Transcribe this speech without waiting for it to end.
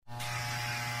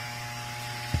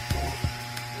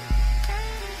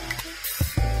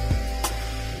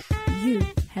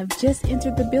have just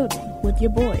entered the building with your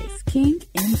boys, King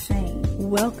and Sane.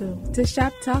 Welcome to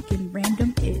Shop Talking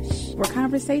Random-ish, where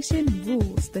conversation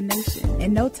rules the nation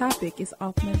and no topic is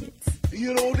off limits.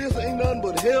 You know, this ain't nothing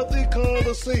but healthy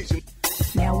conversation.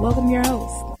 Now welcome your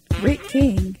hosts, Rick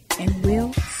King and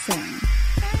Will Sane.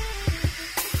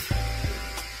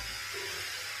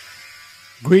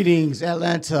 Greetings,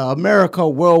 Atlanta, America,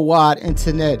 worldwide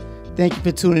internet. Thank you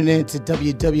for tuning in to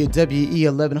WWWE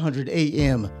 1100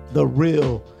 AM, The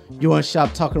Real. You're on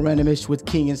Shop Talking Random-ish with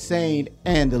King and Sane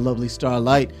and the lovely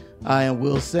Starlight. I am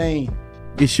Will Sane.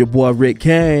 It's your boy Rick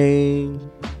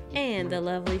King. And the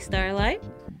lovely Starlight.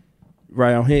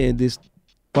 Right out here in this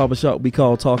barbershop we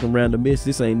call Talking Random-ish.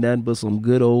 This ain't nothing but some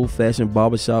good old-fashioned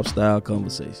barbershop style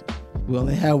conversation. We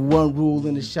only have one rule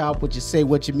in the shop: what you say,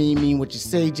 what you mean what you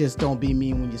say. Just don't be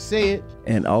mean when you say it.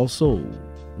 And also,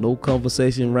 no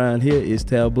conversation around here is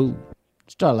taboo.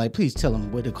 Starlight, please tell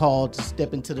them where to call to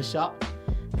step into the shop.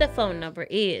 The phone number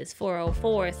is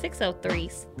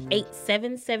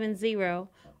 404-603-8770.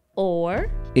 Or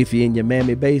if you're in your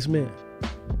mammy basement,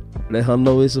 let her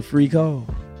know it's a free call.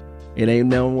 It ain't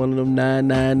now one of them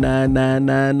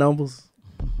 99999 numbers.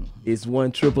 It's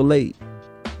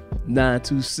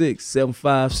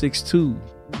 1-888-926-7562.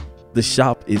 The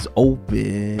shop is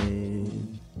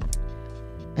open.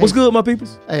 What's good, my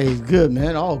peoples? Hey, it's good,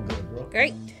 man. All good, bro.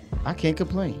 great. I can't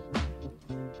complain.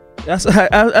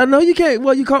 I know you can't.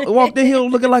 Well, you can't walk the hill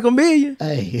looking like a million.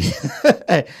 Hey,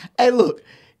 hey, look.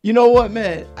 You know what,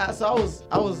 man? I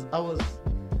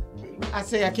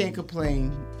say I can't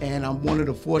complain, and I'm one of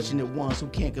the fortunate ones who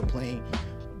can't complain.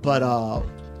 But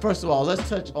first of all, let's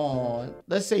touch on,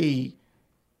 let's say,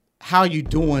 how you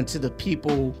doing to the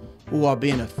people who are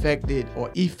being affected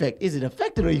or affected. Is it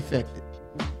affected or affected?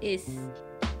 It's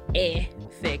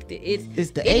affected.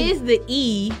 It's the It A? is the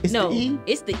E. It's no, the E?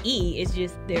 it's the E. It's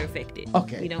just they're affected.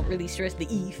 Okay. We don't really stress the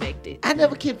E affected. I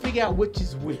never can figure out which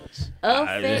is which.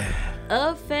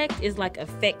 Affect is like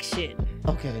affection.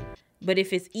 Okay. But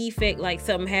if it's effect, like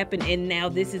something happened and now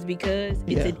this is because,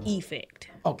 it's an effect.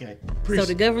 Okay. So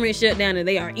the government shut down and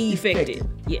they are affected. Affected.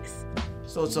 Yes.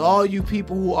 So to all you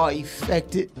people who are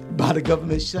affected by the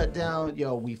government shutdown,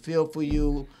 yo, we feel for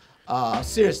you.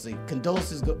 Seriously, not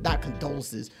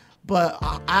condolences, but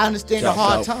I understand the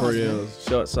hard times.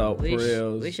 Shuts out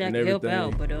prayers. Wish I and could help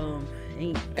everything. out, but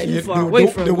ain't And too far away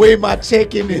from the way my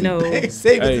checking and No. bank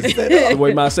savings is set The up,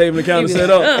 way my saving account is You be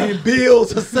set like, up. and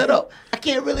bills are set up, I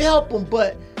can't really help them.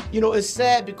 But it's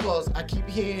sad because I keep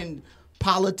hearing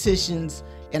politicians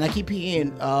and I keep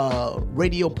hearing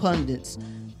radio pundits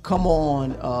come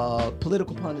on,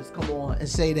 political pundits come on and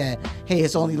say that, hey,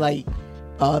 it's only like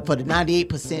for the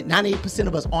 98%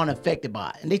 of us aren't affected by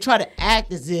it. And they try to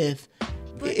act as if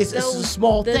it's a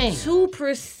small thing. The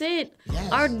 2%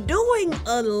 are doing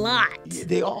a lot.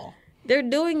 They are. They're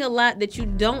doing a lot that you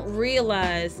don't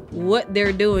realize what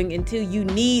they're doing until you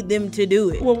need them to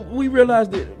do it. Well, we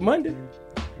realized it Monday.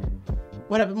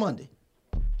 What happened Monday?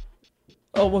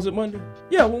 Oh, was it Monday?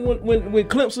 Yeah, when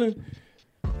Clemson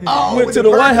Went to the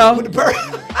White House. With the burger.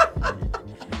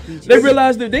 They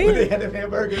realized it When they then. had them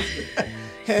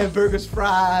hamburgers,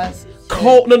 fries.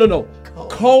 Cold, no.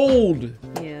 Cold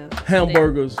Yeah.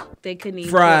 hamburgers, They couldn't even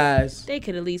fries. They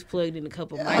could at least plugged in a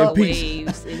couple piece.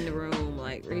 microwaves in the room.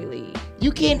 Like, really?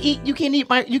 You can't eat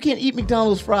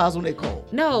McDonald's fries when they're cold.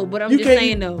 No, but I'm You just can't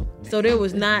saying though. So there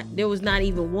was not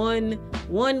even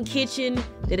one kitchen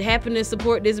that happened to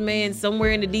support this man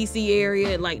somewhere in the DC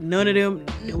area. Like, none of them.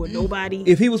 There were nobody.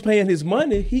 If he was paying his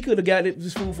money, he could have got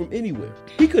his food from anywhere.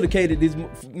 He could have catered his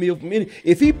meal from any.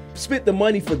 If he spent the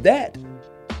money for that,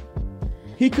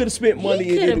 he could have spent money.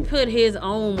 He could have put his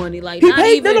own money. Like, He not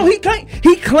paid. even. No. He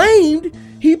claimed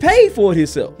he paid for it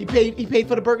himself. He paid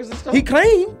for the burgers and stuff. He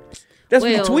claimed. That's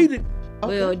what he tweeted.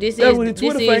 Well, this That is was the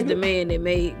Twitter finger. the man that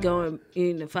made going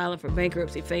in filing for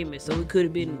bankruptcy famous. So it could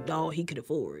have been all he could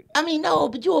afford. I mean, no,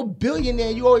 but you're a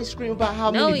billionaire. You always scream about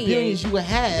how many billions you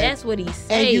have. That's what he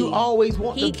said. And you always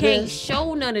want He the can't best.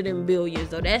 show none of them billions,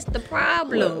 though. That's the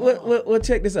problem. Well,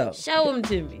 check this out. Show them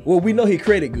to me. Well, we know he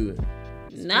credit good.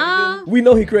 Nah. We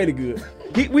know he credit good.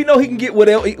 We know he can get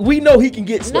whatever. We know he can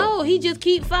get stuff. No, he just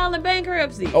keep filing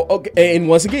bankruptcy. Oh, okay. And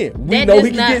once again, we That know does he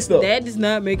can not- get stuff. That does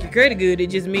not make your credit good. It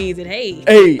just means that, hey, He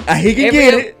can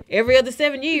get it. Every other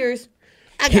 7 years,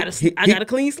 I got a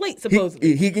clean slate,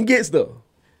 supposedly. He can get stuff.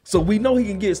 So we know he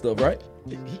can get stuff, right?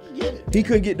 He can get it. He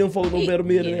couldn't get them folks no better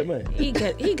meal than that man. He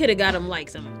could have got him like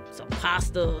some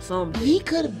pasta or something. He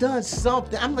could have done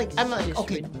something. I'm like, Just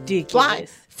okay,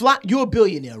 ridiculous. fly. You're a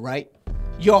billionaire, right?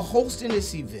 You're hosting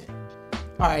this event.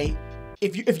 All right.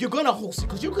 if you're gonna host it,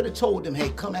 because you could have told them, hey,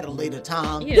 come at a later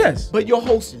time. Yeah. Yes. But you're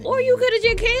hosting it. Or you could have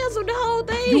just canceled the whole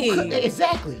thing.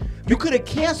 Exactly. You could have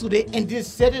canceled it and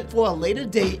just set it for a later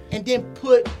date, and then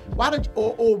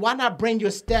why not bring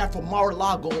your staff from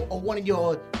Mar-a-Lago or one of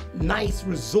your nice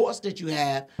resorts that you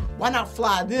have? Why not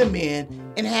fly them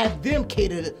in and have them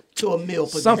cater to a meal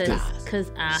for Something. these guys?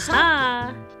 Cause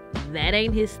that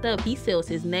ain't his stuff. He sells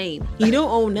his name. He don't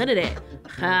own none of that.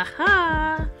 Ha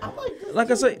ha. I'm like, this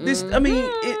Like I say, this. I mean,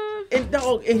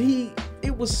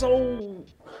 it was so,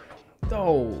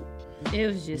 dog. It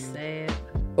was just sad.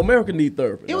 America need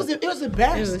therapy. it was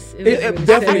embarrassing. It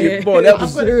definitely, boy, that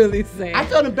was. really sad. I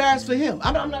felt embarrassed for him.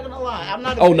 I'm not gonna lie. I'm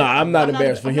not. Oh, no, I'm not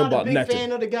embarrassed for him I'm not about a big nothing.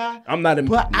 fan of the guy. I'm not.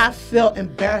 But I felt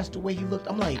embarrassed the way he looked.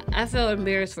 I'm like, I felt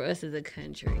embarrassed for us as a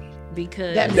country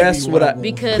because That made That's me what I. want.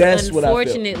 because That's what I felt.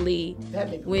 unfortunately That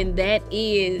made me when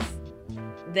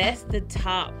that's the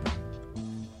top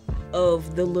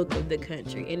of the look of the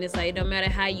country, and it's like no matter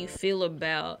how you feel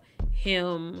about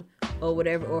him or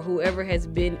whatever or whoever has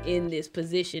been in this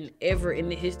position ever in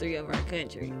the history of our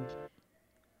country,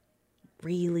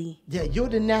 really yeah, you're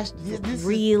the national.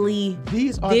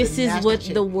 this is what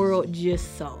the world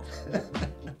just saw.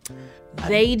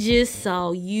 They just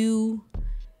saw you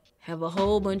have a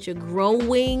whole bunch of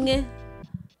growing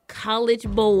college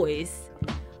boys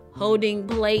holding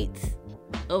plates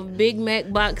of Big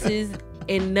Mac boxes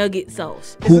and nugget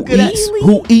sauce. Who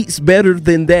eats better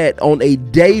than that on a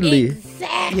daily?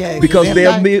 Exactly. Yeah, Because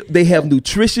they have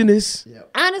nutritionists.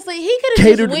 Honestly, he could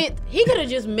have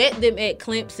just met them at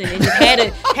Clemson and just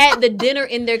had the dinner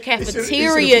in their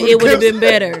cafeteria. It would have been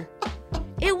better.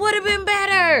 It would have been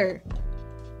better.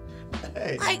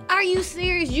 Hey. Like, are you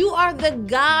serious? You are the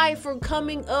guy for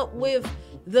coming up with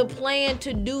the plan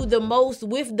to do the most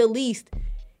with the least.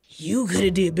 You could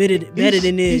have did better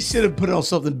than He this. should have put on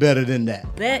something better than that.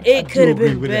 It could have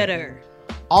been better.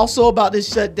 Also about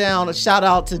this shutdown, a shout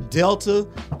out to Delta.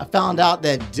 I found out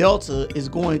that Delta is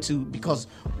going to, because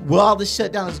while the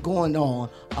shutdown is going on,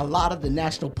 a lot of the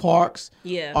national parks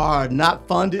are not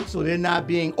funded, so they're not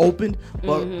being opened.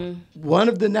 But one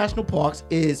of the national parks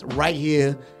is right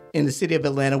here in the city of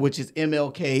Atlanta, which is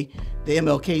MLK, the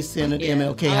MLK Center, the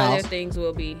MLK all House. All their things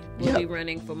will be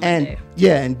running for Monday.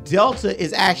 And Delta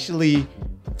is actually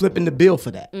flipping the bill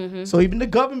for that. So even the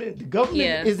government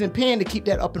isn't paying to keep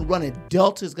that up and running.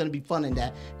 Delta is going to be funding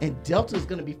that, and Delta is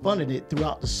going to be funding it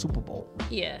throughout the Super Bowl.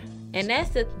 Yeah, and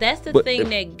that's the thing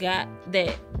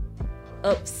that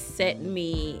upset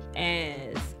me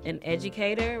as an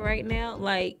educator right now.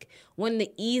 Like, one of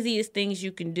the easiest things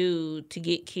you can do to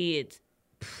get kids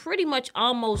pretty much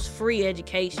almost free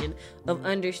education of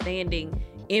understanding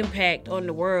impact on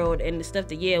the world and the stuff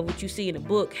that what you see in the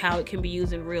book, how it can be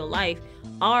used in real life,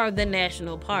 are the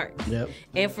national parks.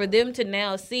 And for them to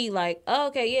now see like, oh,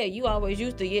 okay, you always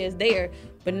used to, it's there,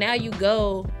 but now you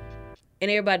go and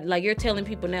everybody, like, you're telling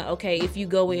people now, okay, if you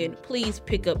go in, please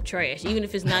pick up trash, even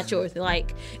if it's not yours.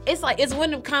 It's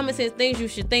one of the common sense things you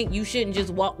should think. You shouldn't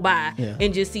just walk by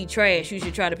and just see trash. You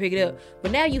should try to pick it up.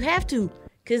 But now you have to.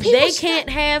 Because they can't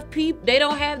have people, they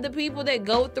don't have the people that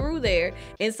go through there.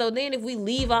 And so then if we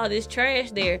leave all this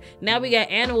trash there, now we got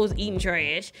animals eating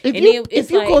trash. If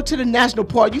you go to the national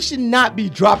park, you should not be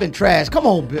dropping trash. Come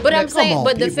on, but I'm saying,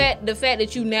 the fact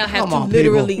that you now have to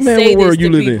literally say this to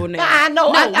people now. I know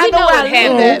I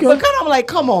have that. But I'm like,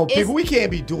 come on, people, we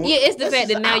can't be doing. Yeah, it's the fact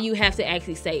that now you have to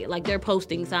actually say it. Like, they're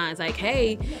posting signs like,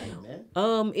 hey,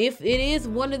 if it is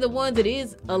one of the ones that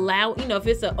is allowed, if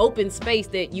it's an open space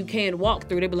that you can walk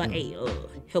through, they be like, hey,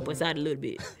 help us out a little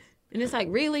bit. And it's like,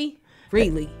 really?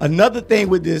 Another thing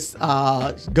with this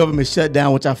government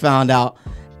shutdown, which I found out,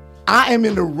 I am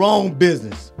in the wrong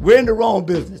business. We're in the wrong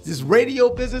business. This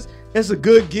radio business, it's a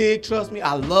good gig. Trust me,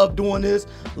 I love doing this.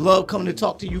 Love coming to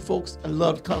talk to you folks. I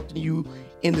love talking to you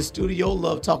in the studio.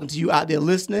 Love talking to you out there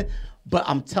listening. But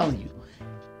I'm telling you,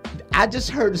 I just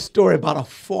heard a story about a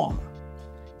farmer.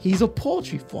 He's a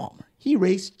poultry farmer. He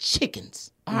raised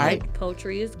chickens. All right.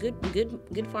 Poultry is good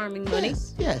farming money.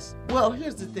 Yes. Well,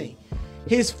 here's the thing.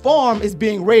 His farm is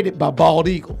being raided by bald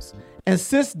eagles. And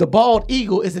since the bald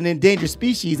eagle is an endangered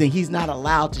species and he's not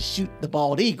allowed to shoot the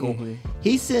bald eagle,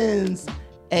 he sends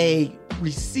a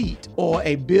receipt or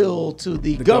a bill to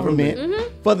the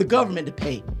government for the government to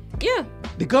pay. Yeah.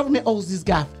 The government owes this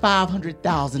guy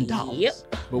 $500,000. Yep.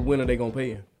 But when are they going to pay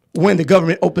him? When the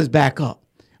government opens back up.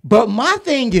 But my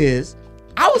thing is,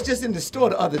 I was just in the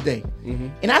store the other day,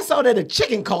 and I saw that a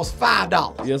chicken costs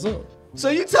 $5. Yes, sir. So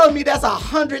you telling me that's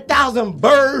 100,000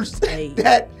 birds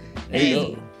that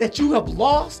you have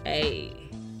lost? Hey.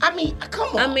 I mean, come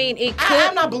on. I mean, it could.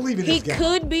 I'm not believing this guy.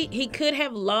 He could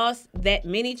have lost that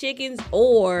many chickens,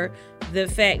 or the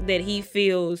fact that he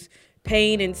feels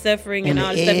pain and suffering and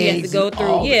all the stuff he has to go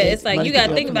through. Yeah, it's like you got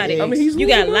to think about it. I mean, you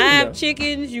got live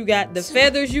chickens, you got the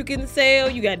feathers you can sell,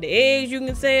 you got the eggs you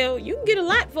can sell. You can get a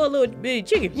lot for a little bitty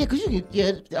chicken. Yeah, because you can.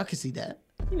 Yeah, I can see that.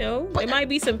 You know, there might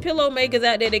be some pillow makers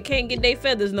out there that can't get their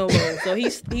feathers no more, so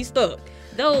he's stuck.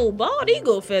 Though bald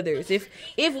eagle feathers, if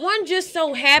one just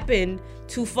so happened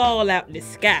to fall out in the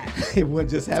sky, It wouldn't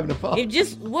just happen to fall. if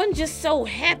just one just so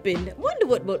happened, wonder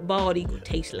what bald eagle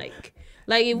tastes like.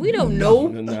 Like if we don't know,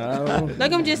 No.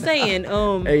 like I'm just saying,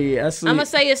 Hey, I see. I'm gonna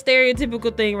say a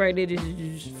stereotypical thing right there. This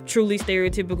is just truly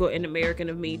stereotypical and American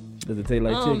of me. Does it taste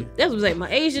like chicken? That's what I'm saying. My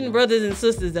Asian brothers and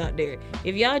sisters out there,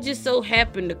 if y'all just so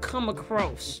happen to come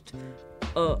across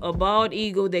a bald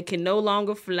eagle that can no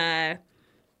longer fly,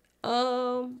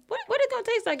 what it gonna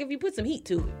taste like if you put some heat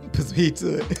to it? Put some heat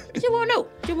to it. You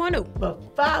wanna know?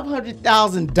 But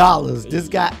 $500,000, this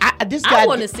guy. I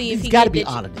want to see if he's he got to get be that-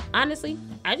 audited. Honestly,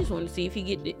 I just want to see if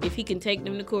he can take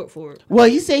them to court for it. Well,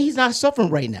 he said he's not suffering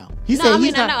right now. He said No, I he's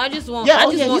mean, not. I know. I just want Yeah,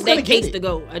 he's that gonna get case it. to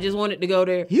go. I just want it to go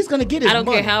there. He's gonna get his I don't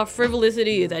money. care how frivolous it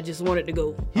is. I just want it to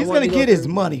go. He's gonna get his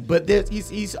money, but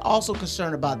he's also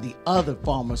concerned about the other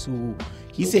farmers who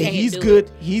he said can't he's do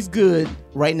good. He's good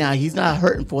right now. He's not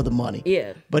hurting for the money.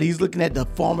 Yeah. But he's looking at the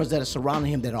farmers that are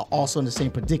surrounding him that are also in the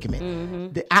same predicament.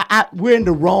 Mm-hmm. We're in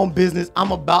the wrong business.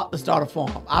 I'm about to start a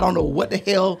farm. I don't know what the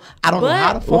hell. I don't know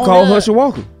how to But- farm. We'll call Herschel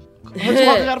Walker. Herschel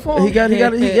Walker got a farm.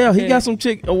 He got some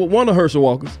chick. One of Herschel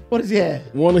Walkers. What does he have?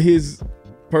 One of his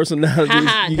personalities.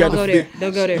 Haha, you don't got go to there. fit-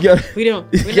 Don't go there. you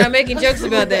got- We're not making jokes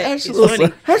about that. It's Herschel-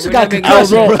 funny. Herschel We're got not making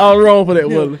concussion, jokes. bro. I was wrong for that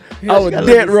one. I was gotta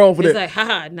dead listen. wrong for It's that. like,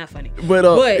 haha, not funny. But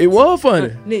it was funny.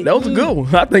 That was a good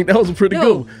one. I think that was a pretty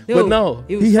good one. But no,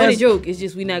 it was a funny joke. It's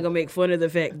just we're not gonna make fun of the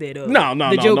fact that No.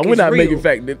 the joke We're is not real.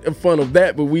 making fun of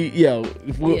that. But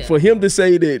Yeah. for him to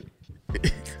say that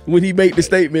when he made the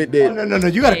statement that No.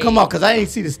 You got to come out because I ain't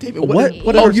see the statement. what? did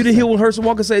Oh, Herschel you didn't say? hear when Herschel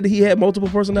Walker said that he had multiple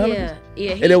personalities?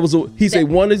 Yeah. And there was he said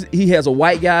one is he has a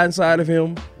white guy inside of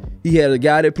him. He had a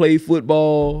guy that played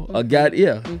football. A guy,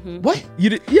 What?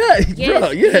 You did, yeah, Yes, bro,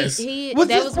 yes. What's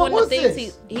that this? was What one of the was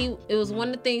things this? it was one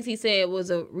of the things he said was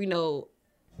an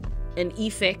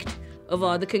effect of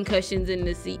all the concussions in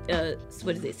the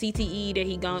CTE that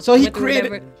he gone. So he went through,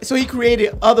 created. whatever. So he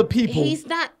created other people.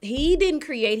 He didn't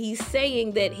create. He's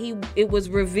saying that it was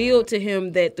revealed to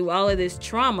him that through all of this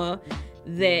trauma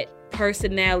that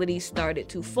personality started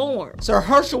to form. So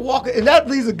Herschel Walker, and that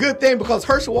leaves a good thing because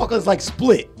Herschel Walker is like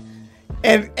split,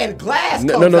 and glass.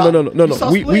 No. comes out. You saw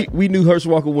Split? We knew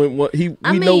Herschel Walker when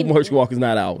we know Herschel Walker's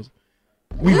not ours.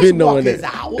 We've Herschel been knowing Walker that. is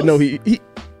ours? No, he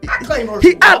I claim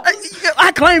Herschel Walker.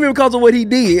 I claim him because of what he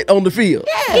did on the field.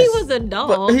 Yes. He was a dog.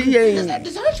 But he Is ain't.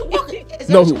 Herschel Walker? Is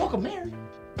No. Herschel Walker married?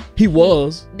 He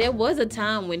was. There was a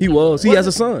time when He was. He has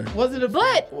a son. Was it a?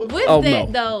 But with Oh, that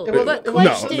no. though, but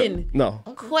question. No.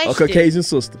 A Question. Caucasian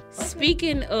sister.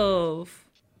 Speaking of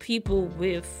people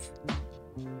with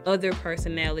other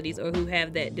personalities or who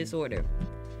have that disorder,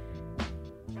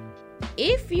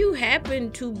 if you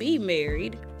happen to be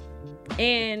married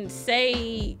and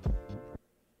say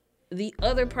the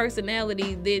other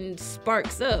personality then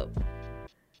sparks up,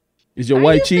 Is your are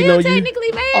wife you cheating still on you?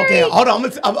 technically married? Okay, hold on.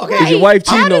 Okay. Is your wife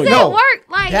How cheating does on you? that No. work?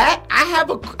 Like That I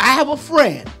have a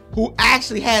friend who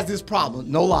actually has this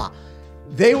problem. No lie.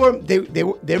 They're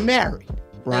married,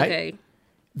 right? Okay.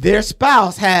 Their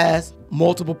spouse has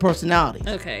multiple personalities.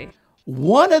 Okay.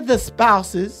 One of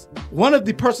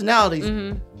the personalities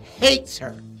Mm-hmm. hates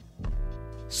her.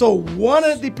 So one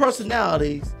of the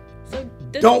personalities So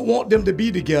does don't want them to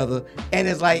be together and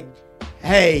is like,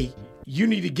 hey, you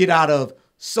need to get out of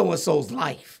so-and-so's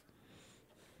life.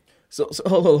 So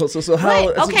hold on. So how?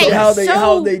 Right, so okay, how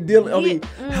so- they deal? I mean,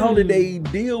 how did they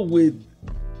deal with?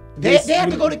 They have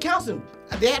to go to counseling.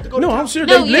 They have to go to No, I'm counseling.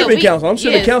 sure No, they yeah, live in we- counsel. I'm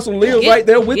sure yes, the counsel lives get- right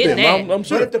there with get them. that. I'm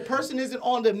sure. But if the person isn't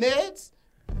on the meds,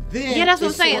 then Yeah, that's what I'm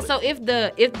it's saying. sort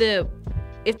So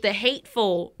if the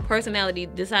hateful personality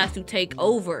decides to take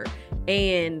over,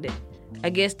 and I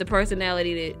guess the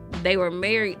personality that they were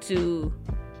married to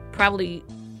probably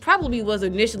was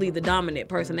initially the dominant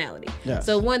personality. Yes.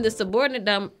 So when the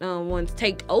subordinate ones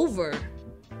take over,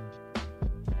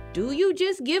 do you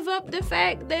just give up the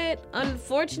fact that,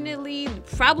 unfortunately,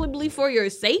 probably for your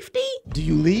safety? do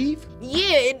you leave?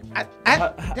 Yeah.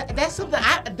 That's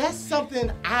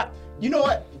something. You know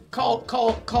what? Call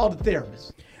the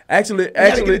therapist. Actually,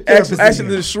 gotta get a therapist in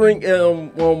here. the shrink.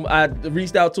 I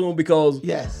reached out to him because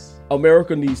Yes.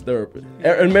 America needs therapy.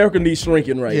 America needs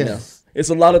shrinking right Yes. now. It's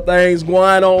a lot of things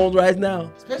going on right now.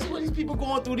 Especially with these these people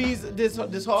going through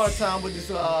this hard time with this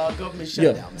government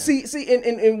shutdown. Yeah. Man.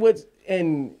 See,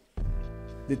 and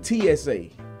the TSA.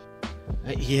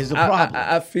 Here's the problem.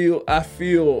 I feel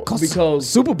because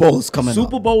Super Bowl is coming.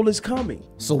 Super Bowl is coming.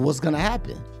 So what's gonna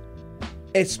happen?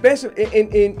 Especially,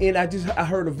 and I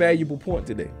heard a valuable point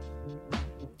today.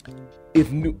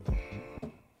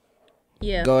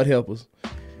 Yeah. God help us.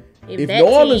 If that New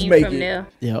Orleans team make from it, there,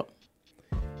 Yep.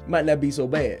 might not be so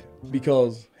bad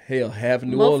because hell, half of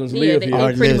New Most- Orleans yeah, live they- here, they Or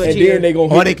pretty live much and here. then they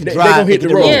gonna Or hit, they can they drive. gonna hit the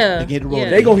road. Yeah. They get the road. Yeah.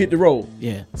 They gonna hit the road.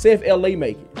 Yeah. Say if LA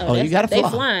make it, Oh, you gotta They fly.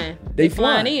 flying. They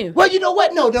flying flying. in. Well, you know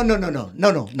what? No. What, No.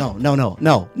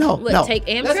 take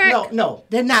Amtrak? No.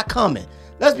 They're not coming.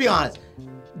 Let's be honest.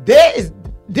 There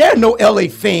are no LA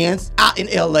fans out in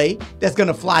LA that's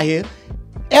gonna fly here.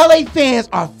 LA fans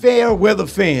are fair weather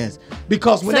fans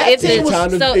because when So that if team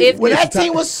it's- was so if- when that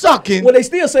team was sucking, well, they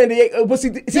still San Diego, but see,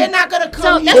 they're not gonna So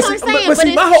come that's here. what I'm saying. but But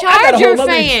see, my whole- it's I got a whole Charger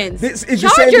nother- fans. this is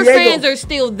just San Charger Diego. fans are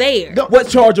still there. No. what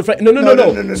Charger fan? No.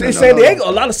 In San Diego,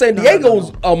 a lot of San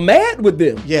Diegos are mad with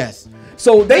them. Yes.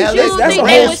 So they Now, just, listen, that's a the whole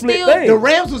Rams split still- thing. The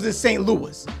Rams was in St.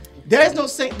 Louis. There's no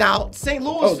St.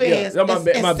 Louis Oh, yeah. fans No, my bad,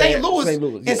 and my St. bad. Louis St.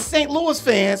 Louis, yeah. and St. Louis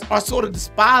fans are sort of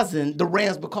despising the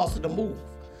Rams because of the move.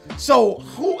 So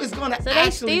who is gonna So they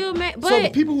actually? still mad- so the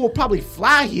but- people who will probably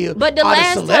fly here But the are the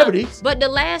last celebrities. time, but the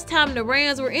last time the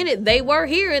Rams were in it, they were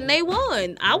here and they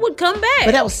won. I would come back.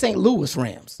 But that was St. Louis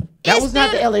Rams. That It's was not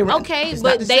still- the LA Rams. Okay, It's not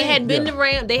but the they same. had been Yeah. the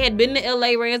Ram. They had been the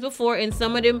LA Rams before, and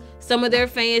some of their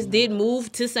fans did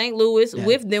move to St. Louis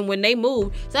with them when they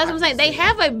moved. So that's what I'm saying. They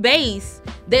have a base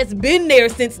that's been there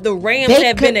since the Rams They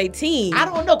have could- been a team. I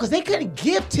don't know because they couldn't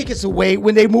give tickets away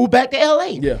when they moved back to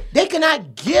LA. Yeah. They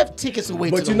cannot give tickets away.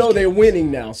 But to you those know kids. they're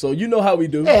winning now, so you know how we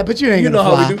do. Yeah, but you ain't You know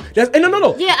gonna how fly. we do. That's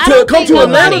no. Yeah, I to don't come think to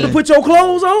Atlanta nobody- to put your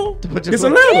clothes on. put your It's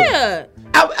clothes- Atlanta. yeah,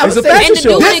 I It's would a say- fashion and to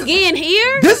show. do This- it again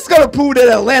here. This is gonna prove that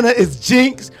Atlanta is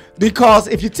jinx because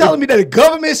if you're telling me that a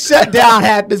government shutdown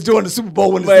happens during the Super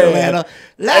Bowl when it's in Man. Atlanta,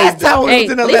 last time we Hey,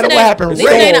 was in at least Atlanta, it what happened? ain't- at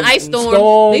least it ain't an Rain. ice storm.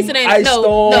 Storm, At least it ain't ice no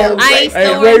storm. ice Hey,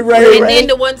 storm. Ray. And then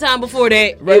the one time before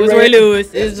that, Ray, it was Ray. Ray Lewis.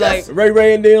 It's It's like just-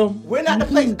 Ray and them. We're not the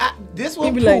place. This will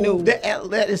He be prove like, no. that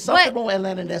there's something But wrong with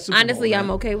Atlanta in that Super honestly, Bowl. I'm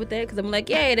man. okay with that because I'm like,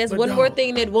 yeah, that's But one no. more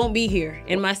thing that won't be here,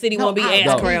 and my city No, won't be I- as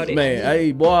no, crowded. Man,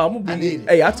 hey boy, I'm I gonna need be. it.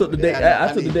 Hey, I took the day. Yeah, I I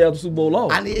took the need day after Super Bowl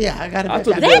off. I got I to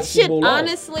took the bet day That after Super shit, Bowl off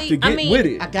honestly, to get I mean, with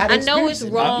it. I gotta I know experience it's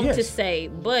it. wrong Yes. to say,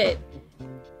 but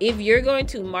if you're going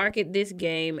to market this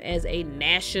game as a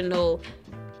national,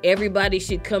 everybody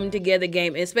should come together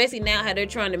game, especially now how they're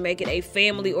trying to make it a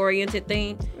family-oriented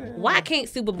thing, why can't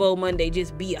Super Bowl Monday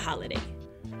just be a holiday?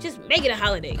 Just make it a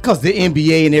holiday. because the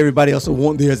NBA and everybody else will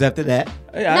want theirs after that.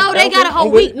 Hey, No, they got a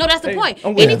whole week. No, that's the point.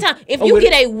 Anytime, if you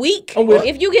get a week,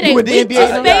 if you get a with the week NBA?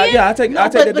 to spend, Yeah, I take No,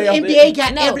 the but day the off. NBA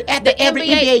got No, after every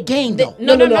NBA game though.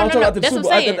 No, I'm talking about the That's Super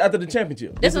what I'm Bowl saying. after the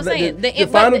championship. That's what I'm saying. The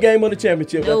final game of the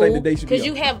championship. I think No, the day should be because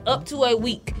you off. have up to a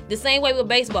week. The same way with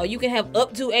baseball, you can have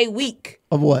up to a week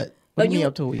Of what? What do you you- mean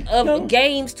up to a week? of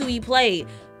games to be played.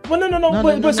 Well, no. no,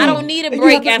 But see, I don't need a you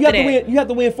break have after to that. win, you have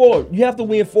to win forward. You have to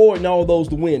win forward and all those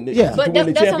to win. Yeah. to But win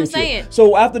the that's what I'm championship. saying.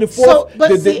 So after the So, fourth, but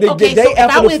the see, day okay, so if I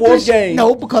after the win fourth three- game,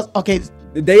 no, because okay,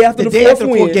 the day after the the day fourth after the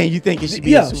fourth win, game, you think it should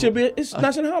be? yeah, a Super should Bowl. be. It's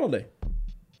national holiday.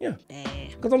 Yeah,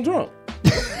 because I'm drunk.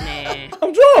 Nah.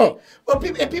 I'm drunk. Well,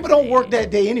 people don't work that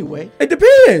day anyway. It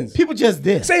depends. People just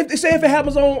this. Say if it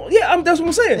happens on, that's what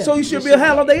I'm saying. So you should it be should a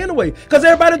holiday anyway, because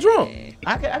everybody drunk.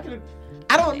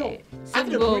 I don't know. I Super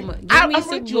can Bowl agree. Mon- give I'm me with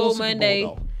Super you on Bowl Super Bowl, Monday.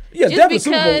 though. Yeah, Just definitely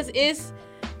Super because Bowl it's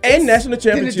and national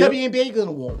Then the championship. WNBA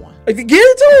gonna want one. Give it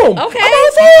to them. Okay. I'm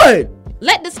all for it.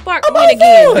 let the spark I'm win all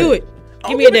again. for it. Do it. I Give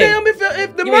don't me a give day. damn if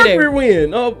the Give me a day. Mercury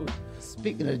win.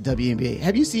 Speaking of the WNBA,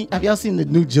 have y'all seen the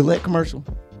new Gillette commercial?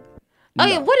 Oh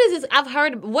yeah, what is this?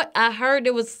 I heard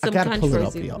there was some gotta pull it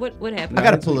up for controversy. y'all. What happened? I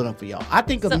gotta pull it up for y'all. I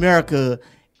think America.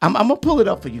 I'm gonna pull it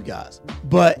up for you guys.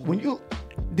 But when you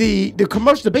the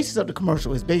commercial, the basis of the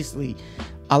commercial is basically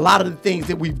a lot of the things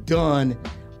that we've done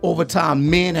over time.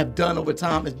 Men have done over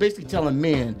time. It's basically telling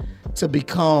men to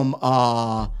become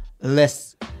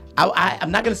less.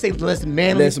 I'm not gonna say less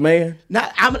manly. Less man?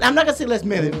 I'm not gonna say less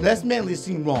manly. Less manly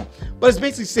seems wrong, but it's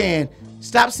basically saying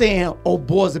stop saying "oh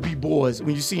boys will be boys"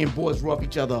 when you're seeing boys rough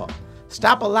each other up.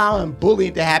 Stop allowing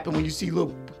bullying to happen when you see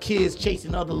little kids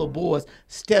chasing other little boys.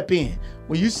 Step in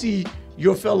when you see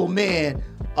your fellow man,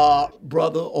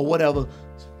 brother or whatever,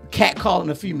 cat calling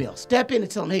a female. Step in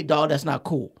and tell them, "Hey dog, that's not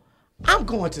cool." I'm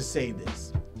going to say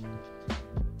this.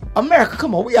 America,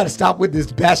 come on, we got to stop with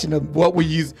this bashing of what we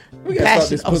use. We gotta stop Bashing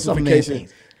this of some many pussification.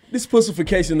 things. This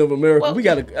pussification of America. Well, we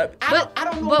gotta. I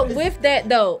don't know. But if with that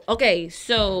though, okay,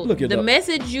 so Look it the up.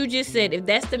 message you just said, if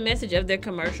that's the message of their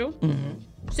commercial,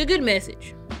 it's a good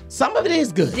message. Some of it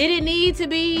is good. Did it need to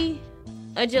be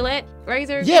a Gillette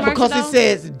razor? Yeah, commercial, because it though?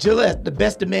 says Gillette, the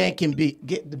best a man can be.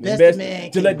 Get the best a man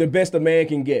can. Gillette, the best a man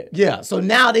can get. Yeah. So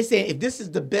now they say if this is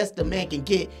the best a man can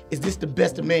get, is this the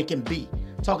best a man can be?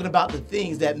 Talking about the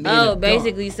things that men have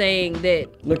basically saying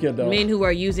that Look here, dog. men who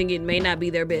are using it may not be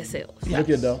their best selves. Yes. Look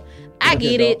here, dog. I Look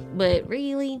here, get dog. it, but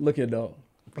really, Look here, dog.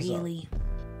 really,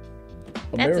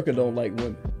 America don't like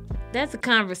women. that's a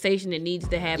conversation that needs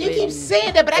to happen. You keep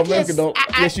saying that, but I America can't. don't.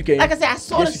 Yes, you can. Like I said, I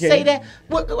sort Yes, of you can. say that.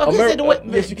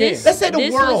 Yes, you can. Let's say the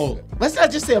This world. Let's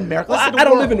not just say America. Well, Let's say the I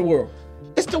don't world. live in the world.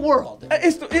 It's the world.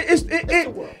 It's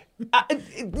the world.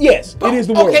 Yes, it is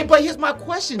the world. Okay, but here's my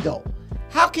question though.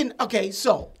 How can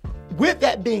so with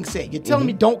that being said, you're telling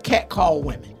me don't catcall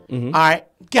women. All right,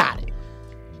 got it.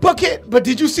 But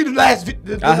did you see the latest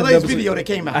video that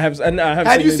came out? I haven't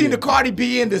Have you it seen the yet. Cardi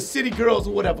B and the City Girls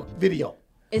or whatever video?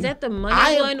 Is that the money I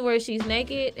am- one where she's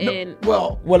naked and?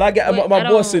 Well, Well, I Wait, my I boy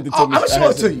don't- sent it to I'm me. gonna show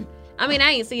it to you. I mean,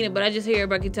 I ain't seen it, but I just hear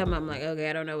everybody keep talking about it. I'm like, okay,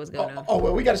 I don't know what's going on. Oh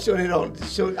well, we gotta show it on. I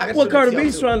gotta Well, show Cardi it to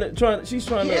B's y'all, too. she's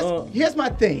trying to. Here's my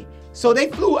thing. So they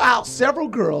flew out several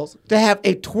girls to have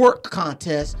a twerk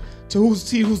contest to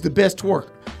see who's the best twerker.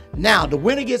 Now the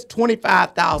winner gets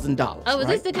 $25,000. Oh, is right?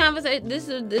 this the conversation? This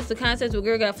is the contest where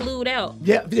girl got flued out.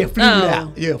 Yeah, flued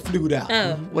out. Yeah, flued out.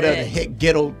 Oh, Whatever the bad. heck,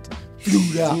 ghetto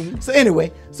flued out. So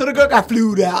anyway, so the girl got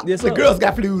flued out. Yes, the sir. girls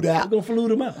got flued out. We're gonna flew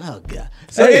them out. Oh god.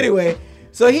 So Hey. anyway,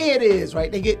 so here it is, right?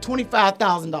 They get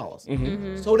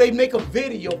 $25,000. So they make a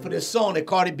video for this song that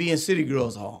Cardi B and City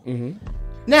Girls are on.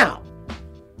 Now,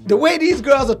 the way these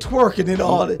girls are twerking and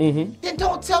all that, then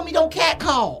don't tell me don't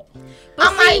catcall. But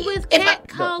I'm see, like, with if I-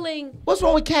 catcalling, What's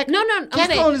wrong with cat? no, I'm catcalling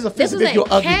saying is this offensive is if you're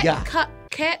an ugly cat, guy.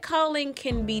 Catcalling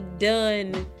can be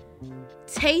done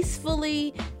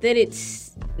tastefully. That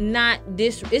it's not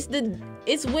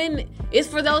It's when it's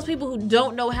for those people who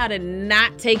don't know how to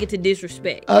not take it to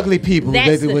disrespect. Ugly people, That's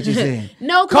basically what you're saying.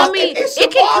 No, 'cause I mean, if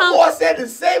it can come- Boy said the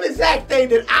same exact thing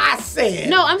that I said.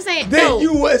 No, I'm saying then no.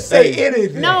 you would say Hey.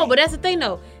 anything. No, but that's the thing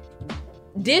though.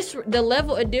 The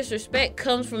level of disrespect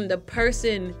comes from the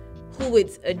person who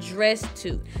it's addressed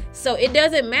to. So it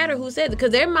doesn't matter who says it,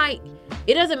 because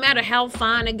it doesn't matter how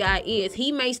fine a guy is.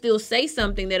 He may still say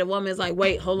something that a woman is like,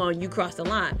 wait, hold on, you crossed the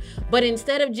line. But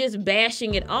instead of just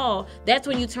bashing it all, that's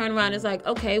when you turn around and it's like,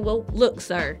 okay, well, look,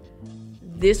 sir,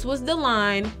 this was the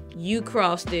line, you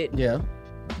crossed it. Yeah.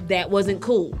 That wasn't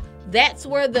cool. That's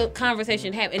where the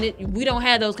conversation happened. And we don't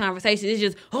have those conversations. It's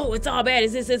just, oh, it's all bad.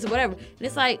 It's this, whatever. And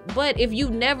it's like, but if you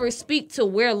never speak to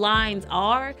where lines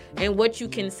are and what you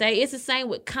can say, it's the same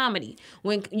with comedy.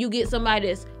 When you get somebody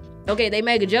that's, okay, they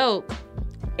make a joke,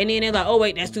 and then they're like, oh,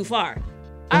 wait, that's too far.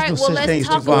 All There's right, no well, such let's thing as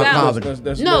too talk far about.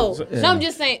 comedy. No, I'm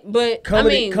just saying, but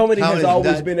Comedy Comedy has is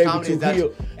always not- been able comedy to is not-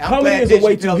 heal. I'm Comedy glad is a Dave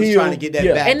way Chappelle to was heal. trying to get that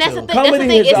back. And that's the too. thing. That's the Comedy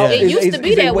thing. has always- It used to be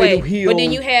is a that way way, to heal but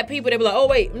then you had people that be like, "Oh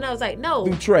wait," and I was like, "No."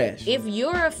 Through trash. If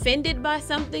you're offended by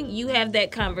something, you have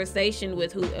that conversation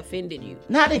with who offended you.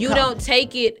 Not in you comedy. don't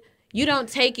take it. You don't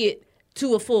take it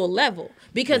to a full level,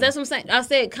 because that's what I'm saying. I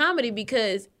said comedy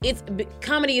because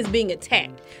comedy is being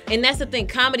attacked, and that's the thing.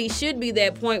 Comedy should be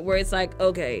that point where it's like,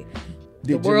 okay.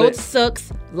 The Did you world let-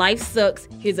 sucks. Life sucks.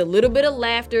 Here's a little bit of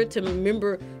laughter to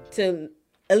remember to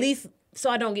at least so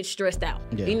I don't get stressed out.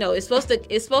 Yeah. You know, it's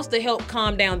supposed to help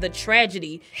calm down the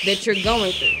tragedy that you're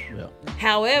going through. Yeah.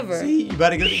 However, See, you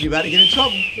better get in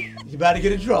trouble. You better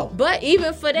get in trouble. but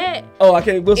even for that, Oh, I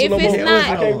can't whistle If no it's more. not-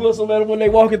 I can't whistle at them when they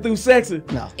walking through sexy.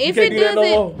 No. if can't it do that no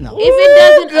doesn't, more. No. if it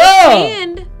doesn't God.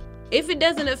 offend, if it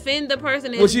doesn't offend the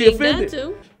person it's Was she being offended?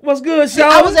 done to, What's good,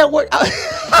 I was Shawty? at work.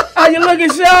 How you looking,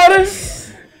 Shawty?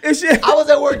 It's your- I was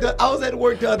at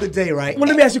work the other day, right? Well,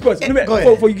 let me ask you a question. Go ahead.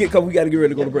 Before you get covered, we got to get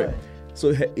ready to go to break. go ahead.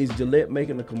 So is Gillette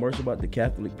making a commercial about the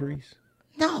Catholic priest?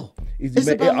 No. Is It's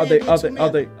he about are men they being too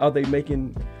men. are they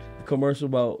making a commercial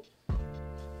about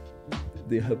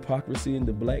the hypocrisy in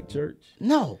the black church?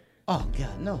 No. Oh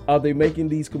God, no. Are they making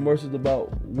these commercials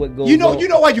about what goes You know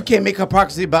on? why you can't make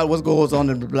hypocrisy about what goes on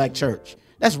in the black church?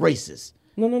 That's racist.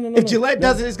 No. If Gillette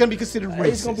does it, it's gonna be considered racist.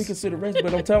 It's gonna be considered racist,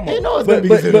 but I'm talking about. You know it's but, gonna be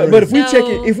but, considered but if we racist. check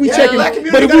it, if we No. check Black it,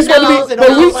 community but if we gotta supposed to know. be,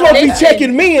 but we supposed to be Listen.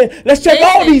 checking men, let's check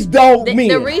all Listen, these dog men.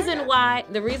 the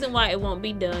reason why it won't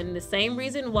be done, the same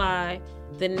reason why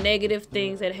the negative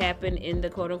things that happen in the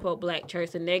quote unquote black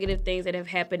church, the negative things that have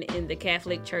happened in the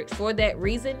Catholic Church, for that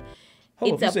reason,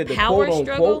 Hold on, you it's a said the power quote,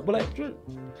 struggle. unquote black church.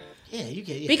 Yeah, you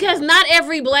can. Yeah. Because not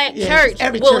every black Yeah, church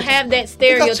every will church- have that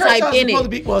because church stereotype aren't in supposed it. to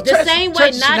be- well, The church- same way,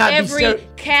 church should not not be every ser-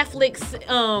 Catholic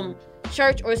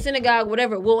church or synagogue,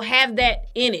 whatever, will have that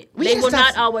in it. We They gotta will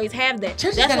stop- not always have that.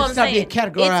 Churches That's gotta what I'm stop saying. being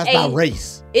categorized It's by a-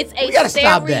 race. It's We gotta a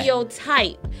stop that.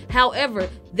 stereotype. However,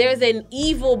 there's an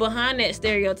evil behind that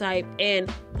stereotype,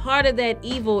 and part of that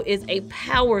evil is a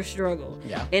power struggle.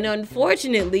 Yeah. And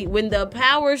unfortunately, when the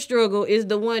power struggle is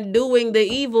the one doing the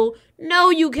evil, no,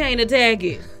 you can't attack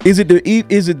it. Is it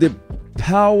the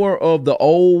power of the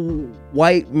old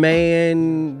white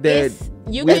man that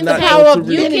You It's can the take, power of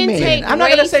you any can man. take I'm not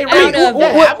gonna race say out race. of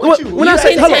it. when I You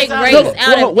say can take race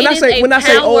out of when it. I say It is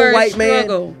a old power white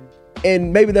struggle. man,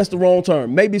 and maybe that's the wrong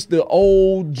term. Maybe it's the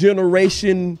old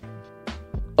generation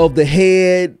of the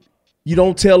head. You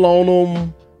don't tell on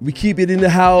them. We keep it in the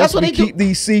house. That's what we they do. keep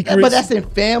these secrets. But that's in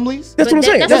families. That's what I'm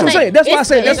saying. That's what I'm saying. That's why I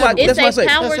say. That's why I say. It's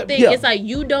a power thing. Yeah. It's like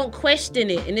you don't question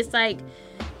it, and it's like,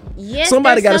 yes,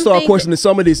 Somebody got to start something- questioning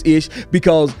some of this ish,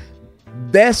 because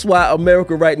that's why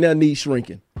America right now needs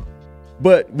shrinking.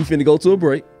 But we finna go to a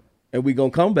break, and we gonna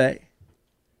come back,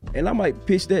 and I might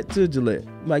pitch that to Gillette.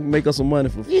 Might make us some money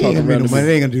for talking around the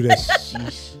They ain't gonna do that.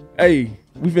 Hey,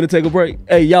 we finna take a break.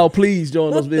 Hey, y'all, please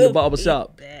join us in the barber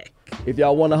shop. If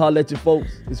y'all want to holler at your folks,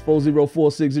 it's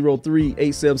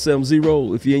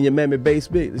 404-603-8770. If you're in your mammy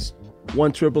basement, it's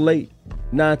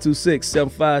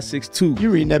 1-888-926-7562. You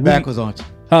reading that backwards, aren't you?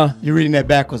 Huh? You reading that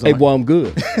backwards, Hey, aren't boy, I'm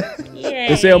good. Yay.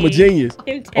 They say I'm a genius.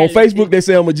 On Facebook, they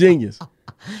say I'm a genius. you?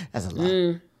 That's a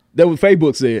lie. That's what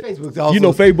Facebook said. Facebook's also- You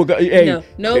know Facebook. Hey,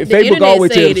 No, the Facebook internet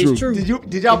always say tell it the is truth. true.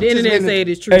 Did y'all The internet participate in say it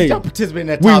is true. Hey, Did y'all participate in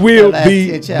that we top will last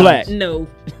be 10 challenge? black. No.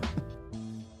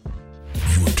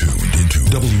 You're tuned into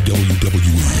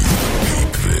WWE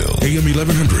Peakville, AM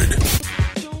 1100.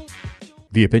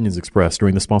 The opinions expressed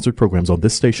during the sponsored programs on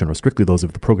this station are strictly those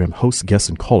of the program hosts, guests,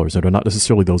 and callers, and are not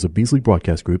necessarily those of Beasley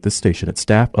Broadcast Group, this station, its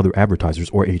staff, other advertisers,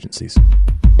 or agencies.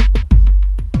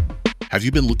 Have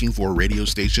you been looking for a radio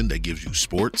station that gives you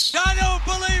sports, I don't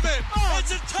believe it!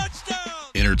 It's a touchdown!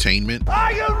 entertainment,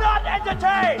 Are you not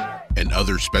entertained? and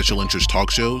other special interest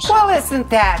talk shows, Well, isn't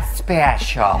that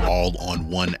special? all on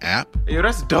one app? Yo,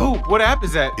 that's dope. What app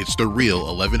is that? It's the real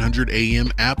 1100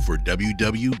 AM app for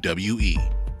WWE.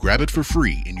 Grab it for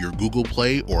free in your Google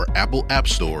Play or Apple App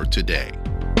Store today.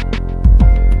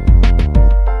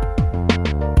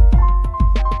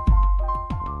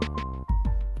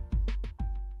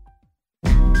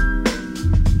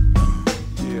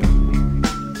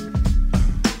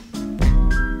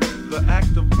 The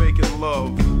act of making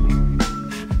love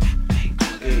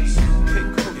is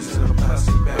pink cookies in a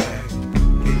plastic bag,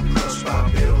 getting crushed by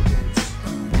buildings.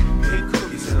 Pink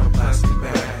cookies in a plastic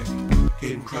bag,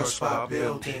 getting crushed by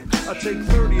buildings. I take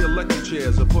 30 electric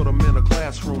chairs and put them in a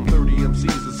classroom. 30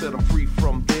 MCs and set them free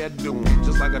from their doom.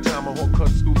 Just like a tomahawk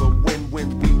cuts through the wind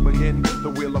when we begin.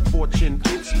 The wheel of fortune,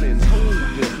 it spins,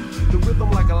 holding the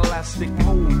rhythm like elastic,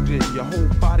 molding your whole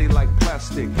body like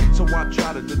plastic. So I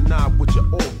try to deny what you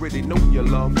already know you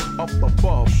love up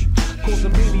above.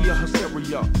 Causing mania,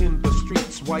 hysteria in the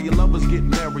streets while your lovers get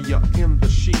merrier in the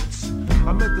sheets.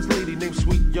 I met this lady named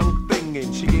Sweet Young Thing,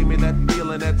 and she gave me that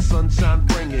feeling, that sunshine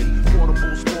bringing.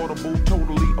 Portable, sportable,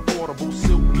 totally affordable,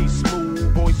 silky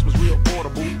smooth, voice was real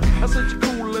audible. I said you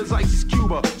cool as Ice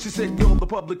Cuba. She said you're the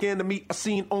public enemy I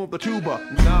seen on the tuba.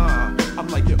 Nah, I'm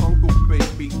like your uncle,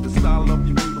 baby. The style of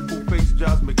your beautiful face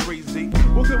drives me crazy.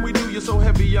 What can we do? You're so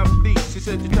heavy, I'm deep. She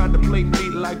said you tried to play me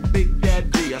like Big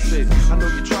Daddy. I said I know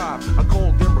you tried. I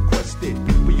called and requested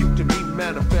for you to be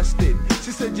manifested.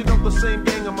 She said you know the same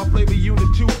gang on my flavor unit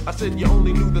too. I said you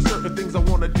only knew the certain things I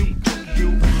wanna do to you.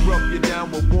 Rub you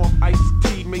down with warm iced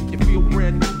tea, make you feel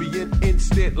brand new, begin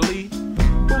instantly.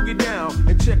 Boogie down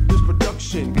and check this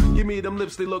production. Give me them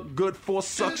lips, they look good for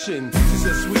suction. She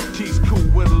said sweet tea's cool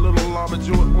with a little llama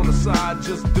joint on the side,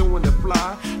 just doing it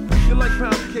fly. You like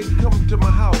pound cake, come to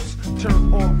my house.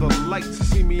 Turn on the lights,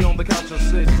 see me on the couch. I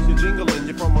said you're jingling,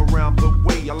 you're from around the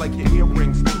way. I like your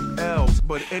earrings, 2 L's,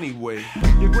 but anyway.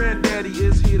 Your granddaddy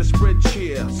is here to spread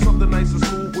cheer. Something nice and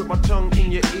smooth with my tongue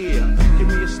in your ear. Give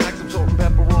me a snack, some salt and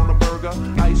pepper on a burger.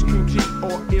 Ice cream tea,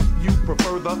 or if you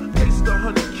prefer the taste the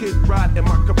honey kid ride in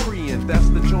my Capri, and that's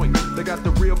the joint. They got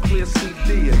the real clear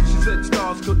CD. And she said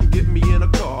stars couldn't get me in a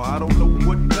car. I don't know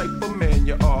what type of man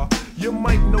you are. You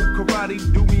might know karate,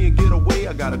 do me and get away.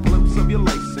 I got a glimpse of your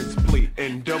license plate,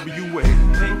 NWA.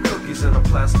 Pink cookies in a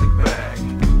plastic bag,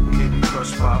 getting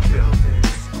crushed by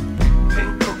buildings.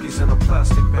 Pink cookies in a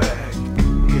plastic bag,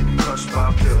 getting crushed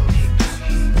by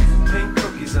buildings. Pink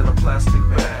cookies in a plastic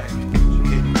bag,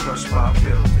 getting crushed by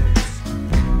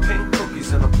buildings. Pink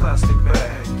cookies in a plastic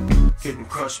bag, getting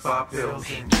crushed by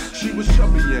buildings. She was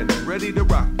chubby and ready to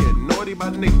rock and naughty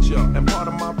by nature and part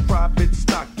of my private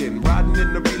stocking. Riding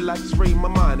in the relaxed frame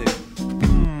of mind.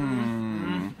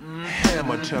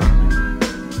 Hammer time.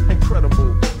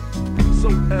 Incredible. So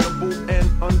edible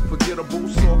and unforgettable.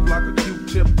 Soft like a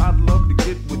Q-tip. I'd love to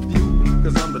get with you.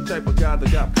 Cause I'm the type of guy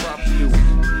that got props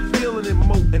to. Feeling it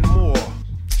more and more.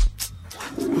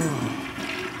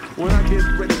 When I get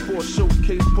ready for a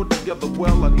showcase put together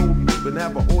well, I go deep and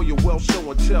have a all your well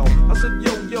show and tell. I said,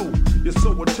 yo, you're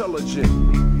so intelligent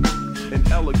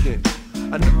and elegant.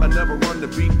 I never run the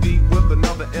BD with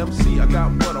another MC. I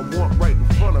got what I want right in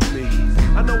front of me.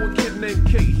 I know a kid named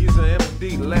K, he's an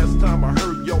MD. Last time I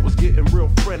heard y'all was getting real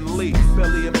friendly.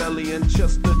 Belly and belly and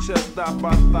chest to chest. I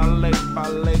by leg,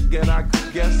 and I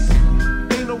guess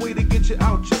ain't no way to get you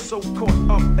out. You're so caught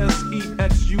up.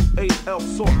 SEXUAL,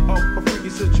 sort of a freaky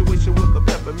situation with a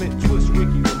peppermint twist.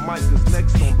 Ricky and Mike is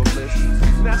next on the list.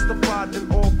 Nastified and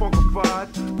all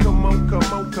funkified. Come on,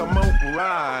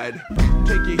 ride.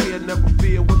 Take your head, never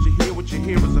fear what you hear. What you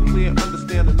hear is a clear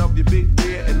understanding of your big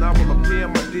beer. And I will appear,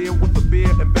 my dear, with a beer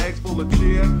and bags full of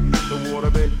cheer. The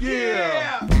waterman,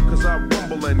 yeah. Cause I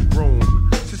rumble and groan.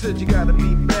 She said you gotta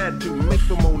be bad to make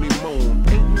the money moan.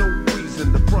 Ain't no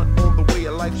reason to front on the way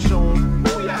of life shown.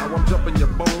 Oh yeah, I'm jumping your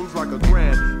bones like a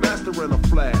grand master in a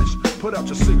flash. Put out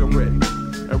your cigarette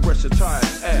and rest your tired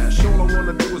ass. All I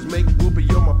wanna do is make whoopee.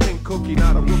 You're my pink cookie,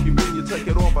 not a rookie. When you take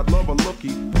it off, I'd love a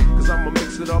lookie. Cause I'ma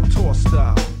mix it up tour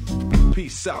style.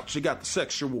 Peace out, you got the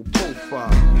sexual profile.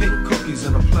 Pink cookies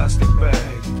in a plastic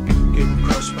bag, getting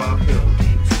crushed by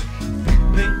buildings.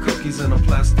 Pink cookies in a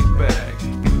plastic bag,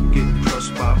 getting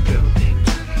crushed by buildings.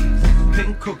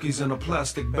 Pink cookies in a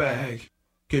plastic bag,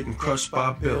 getting crushed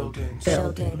by buildings.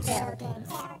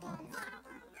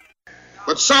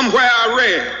 But somewhere I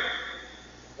read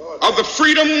of the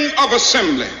freedom of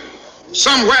assembly.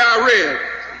 Somewhere I read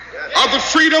of the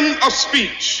freedom of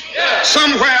speech.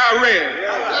 Somewhere I read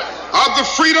of the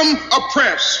freedom of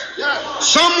press.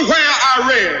 Somewhere I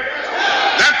read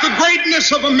that the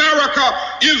greatness of America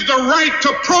is the right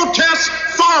to protest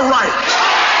far right.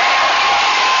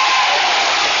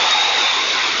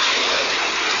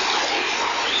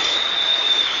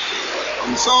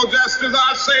 And so just as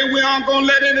I say we aren't going to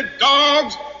let any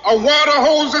dogs or water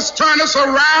hoses turn us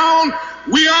around,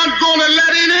 we aren't going to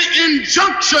let any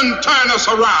injunction turn us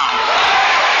around.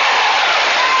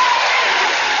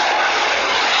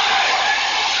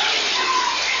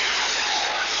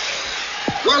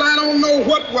 Well, I don't know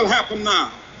what will happen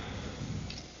now.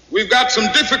 We've got some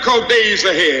difficult days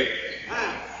ahead.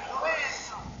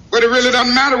 But it really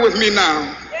doesn't matter with me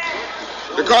now,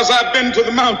 because I've been to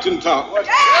the mountaintop.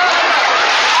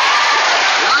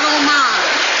 I don't mind.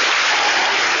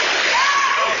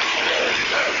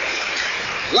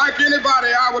 Like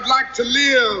anybody, I would like to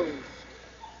live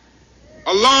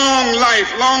a long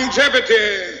life.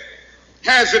 Longevity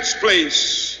has its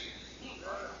place.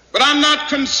 But I'm not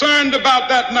concerned about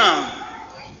that now.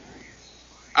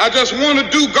 I just want to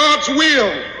do God's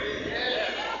will.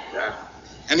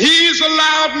 And He's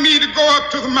allowed me to go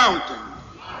up to the mountain.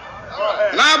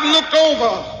 And I've looked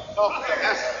over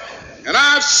and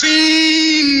I've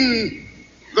seen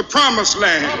the promised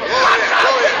land.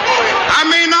 I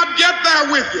may not get there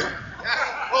with you,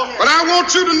 but I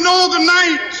want you to know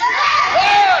tonight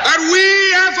that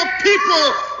we as a people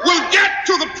will get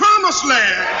to the promised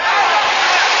land.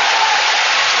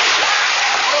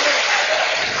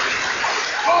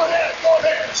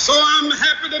 So I'm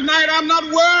happy tonight. I'm not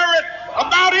worried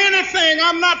about anything.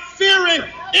 I'm not fearing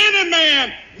any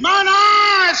man. Mine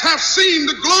eyes have seen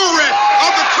the glory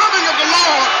of the coming of the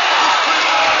Lord.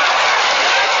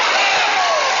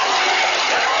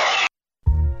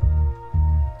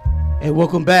 Hey,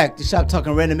 welcome back to Shop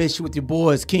Talking Random Issue with your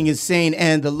boys, King and Sane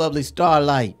and the lovely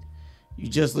Starlight. You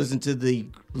just listened to the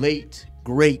late,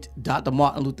 great Dr.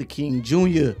 Martin Luther King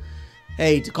Jr.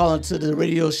 Hey, to call into the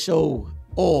radio show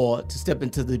or to step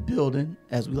into the building,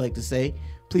 as we like to say,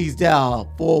 please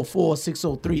dial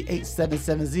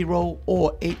 404-603-8770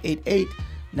 or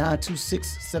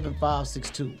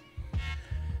 888-926-7562.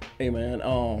 Hey, man,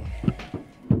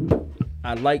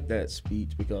 I like that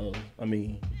speech because, I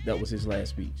mean, that was his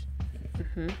last speech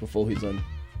before his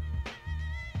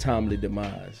untimely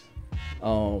demise.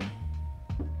 One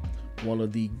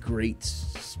of the great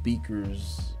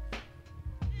speakers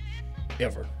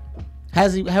ever.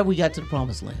 Have we got to the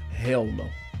promised land? Hell no.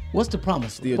 What's the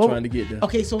promised land? Still trying to get there.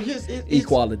 Okay, so here's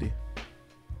equality.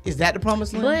 Is that the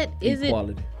promised land? But is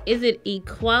equality. Is it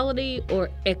equality or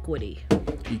equity?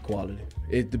 Equality.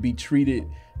 It's to be treated.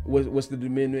 What's the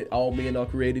amendment? All men are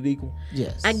created equal.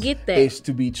 Yes, I get that. It's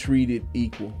to be treated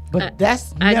equal. But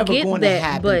that's never going to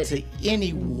happen to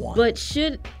anyone. But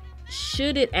should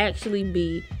it actually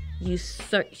be you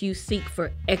seek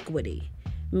for equity,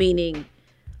 meaning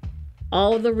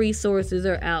all the resources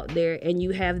are out there and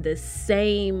you have the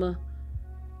same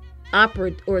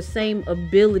same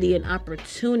ability and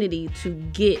opportunity to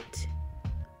get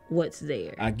what's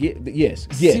there. I get yes.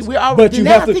 See, we are, but you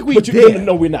have to. We're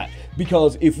no, we're not,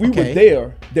 because if we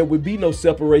were there would be no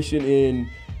separation in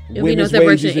women's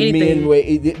wages and men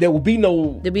wages. There will be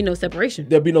no. There'll be no separation.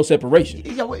 There'll be no separation.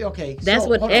 Yeah, okay. That's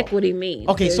what equity means.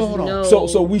 Okay, so hold on.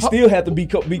 So we still have to be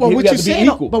equal. But we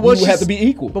have to be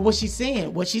equal. But what she's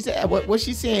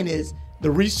saying is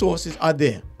the resources are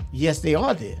there. Yes, they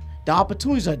are there. The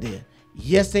opportunities are there.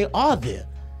 Yes, they are there.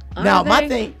 My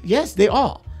thing, yes, they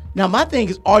are. Now, my thing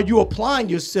is, are you applying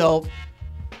yourself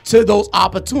to those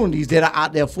opportunities that are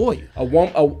out there for you? A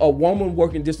woman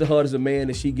working just as hard as a man,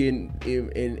 and she getting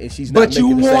and she's not. But you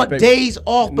want days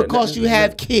off because you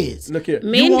have kids. Look here,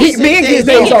 men get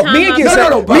days off. Men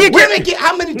get women get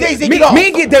how many days they get off?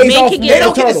 Men get days off. They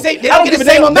don't get the same. They don't get the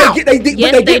same amount. They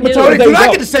get maternity days off. They do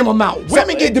not get the same amount.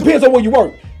 Women get. It depends on where you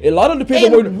work. A lot of them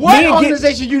depends on what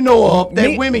organization you know of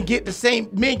that women get the same,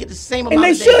 men get the same amount.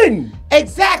 And they shouldn't.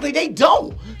 Exactly, they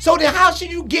don't. So then, how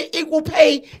should you get equal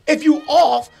pay if you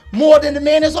off more than the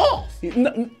man is off?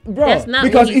 Bro, that's not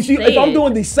because what he if I'm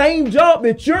doing the same job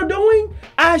that you're doing,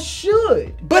 I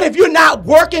should. But if you're not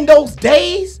working those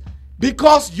days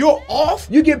because you're off,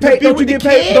 you get paid. Don't you get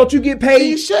paid? Don't you get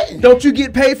paid? You shouldn't. Don't you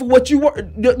get paid for what you work?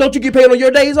 Don't you get paid on your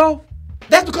days off?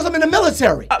 That's because I'm in the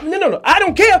military. No. I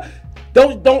don't care.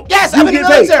 Don't. Yes, I'm in the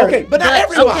military. Okay, but not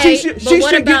everyone. Okay, she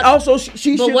should get also.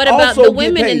 She but should what about also the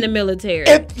women in the military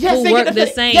yes, who work the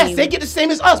same? Yes, they get the same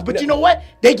as us. But you know what?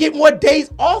 They get more days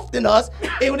off than us.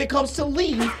 And when it comes to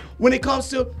leave, when it comes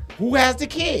to who has the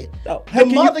kid, the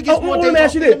mother gets more days off. Let me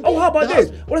ask you this. How about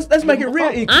this? Well, let's make it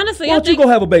real equal. Honestly, why don't you go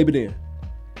have a baby then?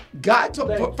 God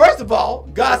took. First of all,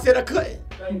 God said I couldn't.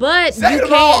 But second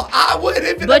of all, I wouldn't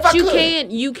if I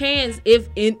could. You can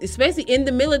especially in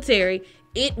the military.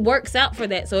 It works out for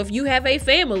that. So if you have a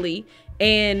family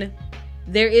and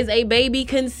there is a baby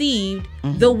conceived,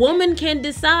 the woman can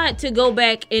decide to go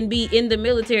back and be in the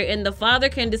military, and the father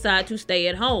can decide to stay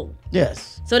at home.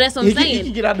 Yes. So that's what I'm saying. He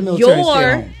can get out of the military and stay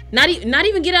at home. Not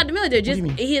even get out of the military. Just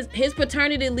his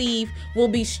paternity leave will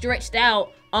be stretched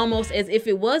out almost as if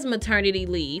it was maternity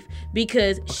leave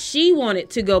because she wanted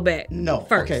to go back.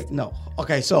 First.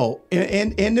 Okay. So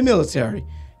in the military,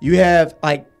 you have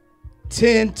like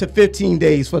 10 to 15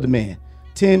 days for the man.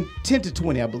 10 to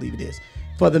 20, I believe it is,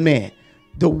 for the man.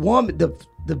 The woman,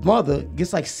 the mother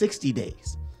gets like 60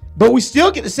 days. But we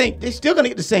still get the same, they're still gonna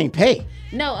get the same pay.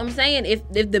 No, I'm saying if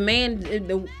the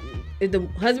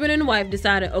husband and the wife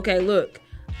decided, okay, look,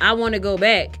 I wanna go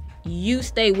back, you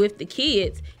stay with the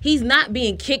kids. He's not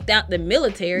being kicked out the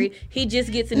military. He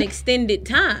just gets an extended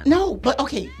time. No, but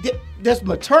okay, there's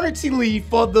maternity leave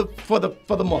for the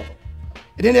mother.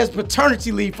 And then there's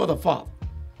paternity leave for the father.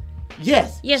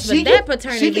 Yes, but that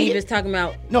paternity leave is talking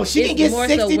about. No, she can get more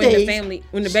 60 so days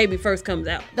when the baby first comes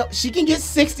out. No, she can get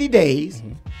 60 days,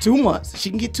 2 months. She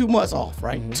can get 2 months off,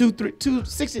 right? 60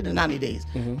 to 90 days.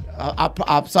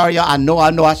 I'm sorry, y'all. I know.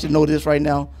 I should know this right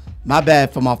now. My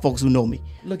bad for my folks who know me.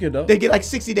 Look it up. They get like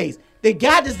 60 days. The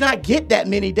guy does not get that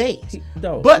many days,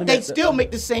 but they still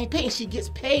make the same pay. She gets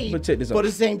paid for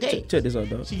the same day. Check this out,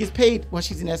 dog. She gets paid while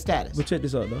she's in that status. But check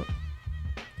this out, dog.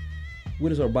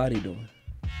 What is her body doing?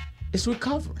 It's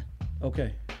recovering.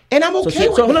 Okay. And I'm okay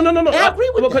with it. No. And I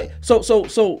agree with that.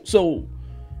 So.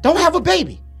 Don't have a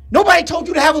baby. Nobody told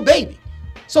you to have a baby.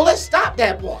 So let's stop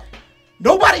that part.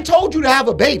 Nobody told you to have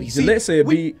a baby. See, let's say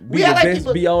be the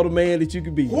best, be all the man that you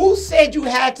could be. Who said you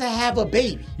had to have a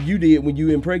baby? You did when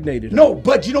you impregnated her. No,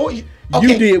 but you know what?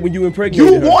 You did when you impregnated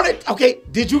her. You wanted, okay,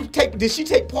 did she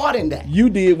take part in that?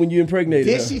 You did when you impregnated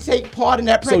her. Did she take part in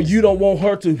that pregnancy? So you don't want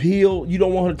her to heal? You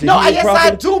don't want her to heal properly? No,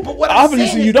 yes, I do, but what obviously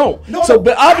I'm saying you don't. No, so,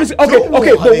 but obviously,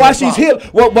 okay,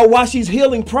 but while she's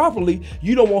healing properly,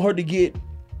 you don't want her to get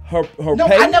her No,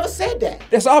 pay? I never said that.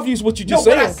 That's obvious what you just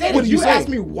said. What I said is you asked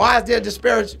me why is there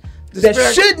disparage? That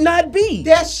should not be.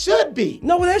 There should be.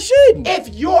 No, that shouldn't.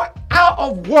 If you're out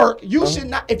of work, you should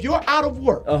not. If you're out of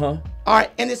work, all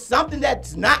right, and it's something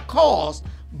that's not caused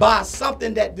by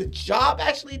something that the job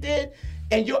actually did,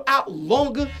 and you're out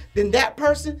longer than that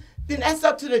person, then that's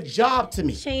up to the job to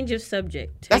me. Change of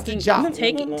subject. That's the job.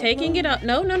 Taking it off.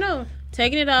 No.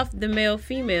 Taking it off the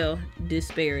male-female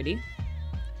disparity.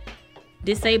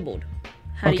 Disabled.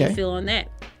 How do you feel on that?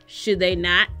 Should they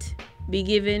not be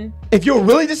given? If you're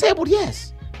really disabled,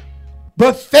 yes.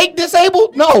 But fake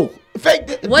disabled, no.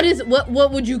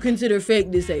 What would you consider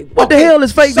fake disabled? What the hell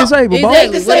is fake disabled? Exactly.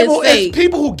 Fake disabled is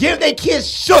people who give their kids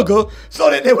sugar so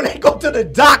that when they go to the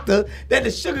doctor, that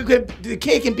the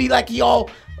kid can be like he all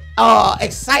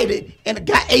excited and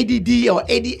got ADD or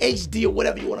ADHD or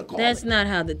whatever you want to call it. That's not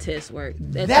how the test works.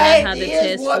 That's not how the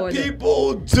is test what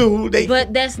people do.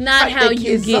 But that's not how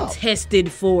you get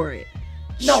tested for it.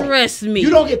 No, trust me. You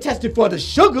don't get tested for the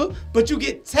sugar, but you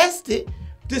get tested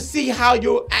to see how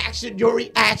your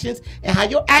reactions, and how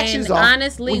your actions and are.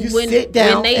 honestly, when you sit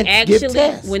down and give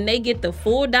tests. when they get the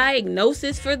full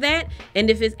diagnosis for that, and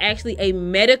if it's actually a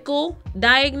medical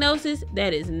diagnosis,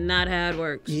 that is not how it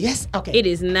works. Yes, okay. It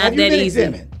is not Have you that been easy.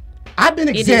 Examined? I've been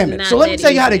examined. So let me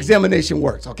tell you how the examination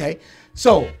works, okay?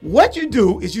 So what you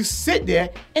do is you sit there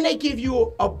and they give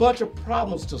you a bunch of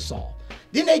problems to solve.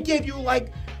 Then they give you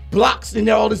like blocks and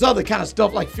all this other kind of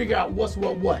stuff, like figure out what's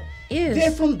what. Yes.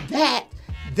 Then from that,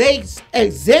 they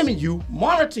examine you,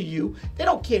 monitor you. They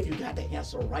don't care if you got the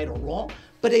answer right or wrong,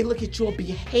 but they look at your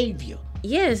behavior.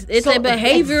 Yes, it's a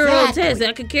behavioral test.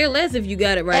 I could care less if you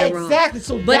got it right or wrong. Exactly.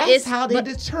 So that's how they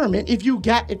determine if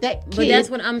that kid but that's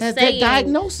what I'm has saying. that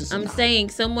diagnosis. I'm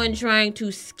saying someone trying to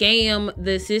scam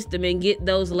the system and get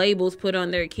those labels put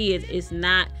on their kids is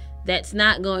not. That's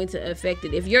not going to affect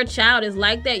it. If your child is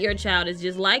like that, your child is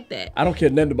just like that. I don't care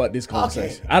nothing about this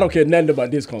conversation. I don't care nothing about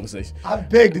this conversation. I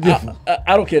beg to differ.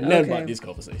 I don't care nothing about this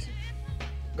conversation.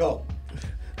 Go.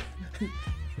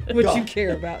 What you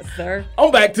care about, sir? I'm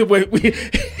back to where we.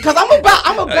 Because I'm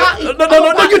about. No,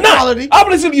 you're not. I'm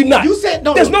listening to you not. You said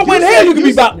no. There's no way in hell you can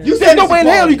be about. There's no way in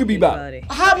hell you can be about.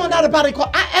 How am I not about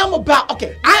equality? I am about.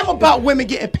 Okay, I am about women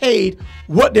getting paid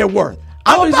what they're worth.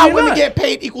 I'm about women getting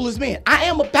paid equal as men. I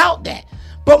am about that.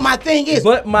 But my thing is,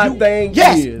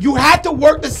 yes, you have to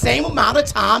work the same amount of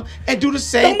time and do the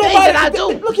same thing that I do.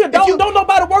 Look here, don't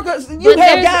nobody work. You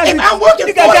have guys. If I'm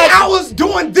working 40 hours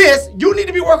doing this, you need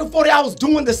to be working 40 hours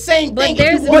doing the same thing.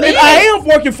 But if I am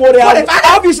working 40 hours,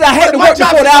 obviously I had to work the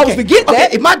 40 hours to get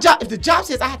that. If the job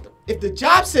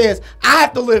says I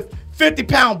have to lift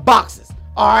 50-pound boxes,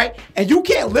 all right, and you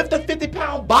can't lift a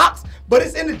 50-pound box, but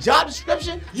it's in the job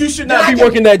description, you should not be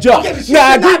working that job. I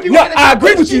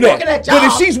agree with you that. But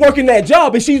if she's working that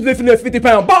job and she's lifting that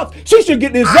 50-pound box, she should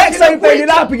get the exact same thing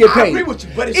that I get paid. I agree with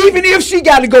you. But even if she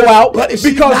got to go out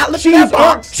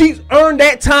because she's earned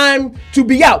that time to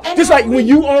be out. Just like when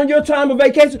you earn your time of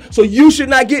vacation, so you should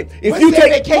not get if you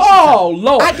take vacation. Oh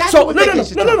Lord. So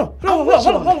no.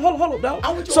 Hold up,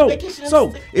 dog. So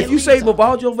if you save up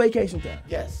all your vacation time,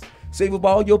 yes, save up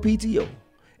all your PTO.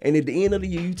 And at the end of the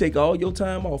year, you take all your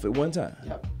time off at one time.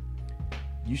 Yep.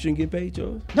 You shouldn't get paid,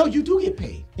 George. No, you do get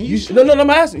paid. No,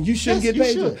 I'm asking. You shouldn't get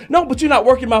paid. George. No, but you're not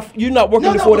working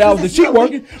the 40 hours that she's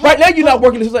working. Right now, you're not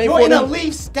working the same 40 hours. You're in a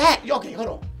leave status. Okay, hold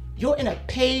on. You're in a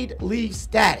paid leave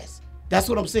status. That's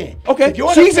what I'm saying. Okay,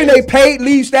 she's in a paid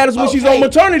leave status when she's on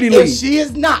maternity leave. If she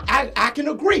is not, I can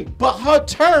agree. But her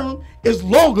term is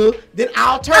longer than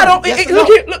our term. I don't.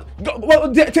 Look.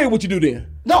 Well, tell you what you do then.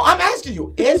 No, I'm asking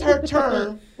you. Is her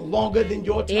term longer than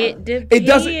your term? It depends. It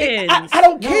doesn't. I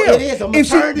don't care. No, it is. A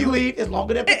maternity leave is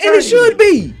longer than paternity and it should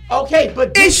be. Okay,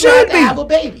 but did she have to have a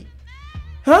baby?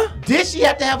 Huh? Did she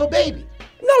have to have a baby?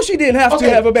 No, she didn't have to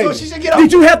have a baby. So she should get off.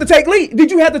 Did you have to take leave?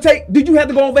 Did you have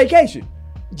to go on vacation?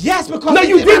 Yes, because no,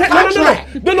 you didn't. No. It's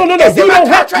in my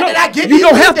contract that I get these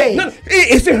days. No,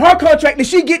 it's in her contract that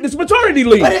she get this maternity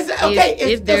leave. But it's okay.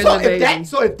 If the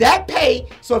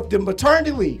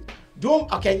maternity leave,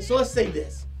 okay. So let's say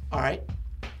this. All right.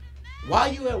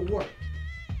 While you at work,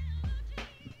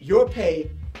 your pay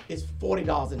is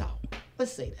 $40 an hour.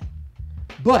 Let's say that.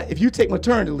 But if you take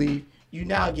maternity leave, you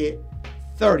now get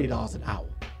 $30 an hour.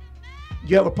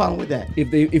 You have a problem with that?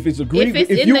 If it's agreed, if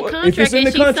it's in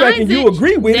the contract and you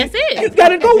agree with it, you got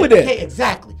to go with it. Okay,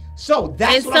 exactly. So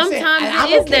that's what I'm saying. And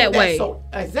sometimes it is that way. So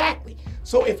exactly.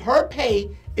 So if her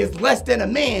pay is less than a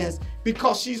man's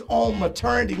because she's on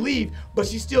maternity leave, but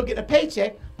she's still getting a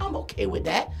paycheck, I'm okay with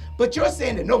that. But you're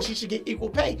saying that no, she should get equal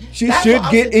pay. She should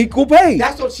get equal pay.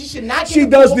 That's what she should not get. She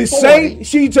does the same.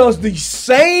 She does the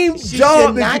same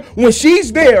job. When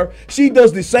she's there, she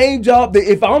does the same job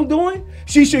that if I'm doing,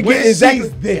 she should get exactly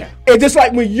there. And just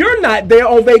like when you're not there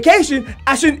on vacation,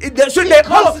 I shouldn't. That's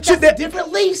a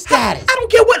different leave status. I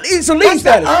don't care what it's a leave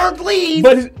status. Earned leave.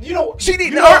 But she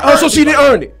didn't earn. So she didn't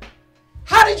earn it.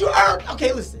 How did you earn?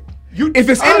 Okay, listen. If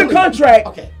it's in the contract.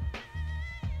 Okay.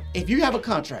 If you have a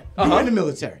contract, you're in the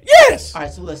military. Yes. All right,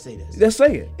 so let's say this. Let's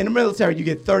say it. In the military, you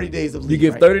get 30 days of leave.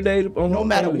 You get 30 days. No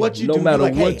matter what you do. No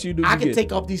matter what you do. I can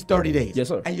take off these 30 days. Yes,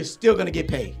 sir. And you're still going to get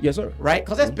paid. Yes, sir. Right?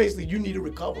 Because that's basically you need to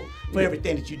recover for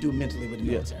everything that you do mentally with the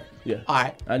military. Yeah. All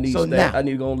right. I need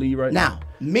to go on leave right now. Now,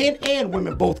 men and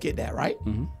women both get that, right?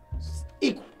 Mm-hmm.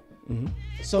 Equal. Mm-hmm.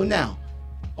 So now,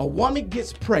 a woman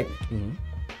gets pregnant. Mm-hmm.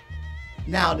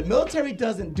 Now, the military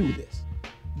doesn't do this.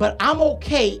 But I'm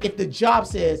okay if the job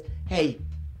says, hey,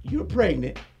 you're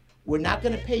pregnant. We're not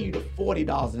going to pay you the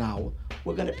 $40 an hour.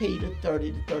 We're going to pay you the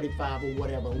 30 to 35 or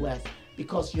whatever less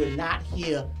because you're not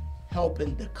here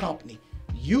helping the company.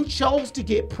 You chose to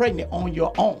get pregnant on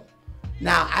your own.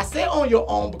 Now, I say on your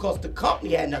own because the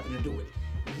company had nothing to do with it.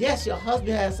 Yes, your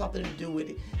husband has something to do with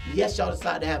it. Yes, y'all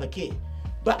decide to have a kid.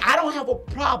 But I don't have a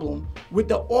problem with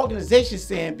the organization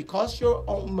saying, because you're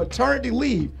on maternity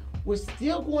leave, we're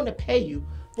still going to pay you,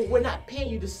 but we're not paying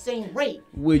you the same rate.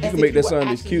 Well, you can make that sound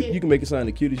as cute. You can make it sound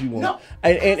as cute as you want. No.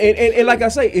 And like I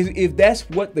say, if that's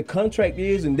what the contract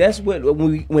is, and that's what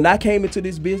when I came into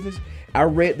this business, I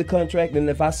read the contract, and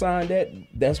if I signed that,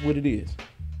 that's what it is.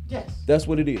 Yes. That's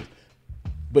what it is.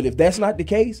 But if that's not the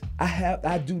case,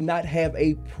 I do not have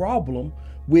a problem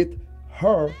with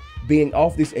her being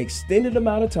off this extended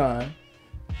amount of time.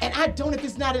 And I don't if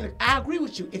it's not in. I agree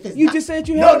with you. If it's You not, just said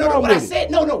you had a problem what with I it.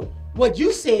 said, no. What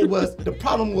you said was the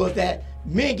problem was that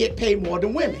men get paid more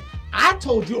than women. I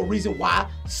told you a reason why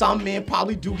some men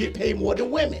probably do get paid more than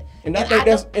women. And I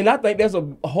think that's a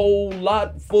whole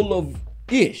lot full of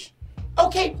ish.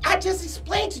 Okay, I just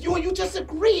explained to you and you just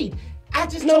agreed. I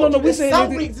just No, told you we that said some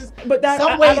that- reasons, but that,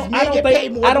 some ways men get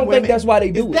paid more I than don't women. think that's why they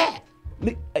do Is it. that?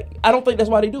 I don't think that's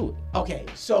why they do it. Okay,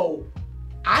 so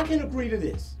I can agree to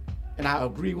this, and I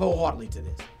agree wholeheartedly to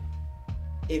this.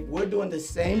 If we're doing the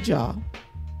same job,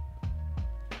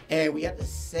 and we have the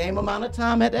same amount of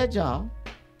time at that job,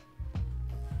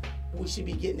 we should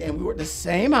be getting, and we work the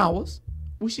same hours,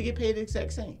 we should get paid the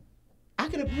exact same. I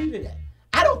can agree to that.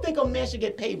 I don't think a man should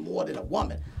get paid more than a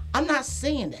woman. I'm not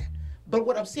saying that. But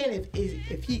what I'm saying is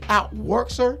if he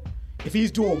outworks her, if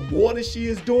he's doing more than she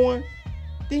is doing,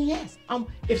 then yes.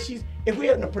 If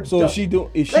we're in a production. So if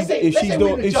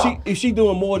she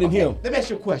doing more than him. Let me ask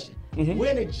you a question. Mm-hmm.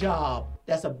 We're in a job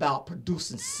that's about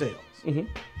producing sales. Mm-hmm.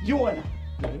 You and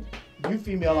I. You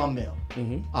female, I'm male.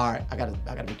 Mm-hmm. All right, I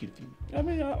gotta make you the female. I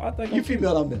mean, I think You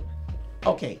female, I'm male.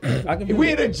 Okay. I can If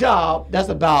we're in a job that's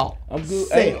about I'm good.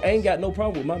 sales. I ain't got no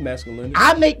problem with my masculinity.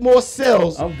 I make more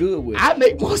sales. I'm good with it. I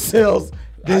make more sales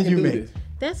than you make.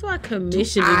 That's why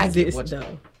commission I get exists, what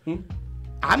though.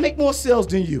 I make more sales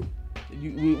than you.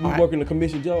 We All right. working a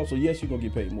commission job, so yes, you're gonna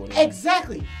get paid more than me.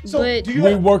 Exactly. So But- do you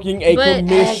We're working a but-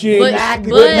 commission. but-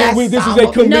 This is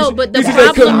a commission. No, but the this is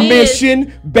a problem is-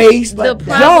 commission-based The But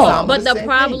problem, that's but the the same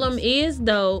problem things. is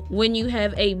though when you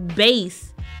have a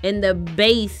base and the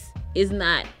base is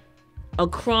not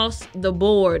across the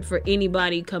board for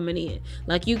anybody coming in.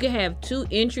 Like you could have two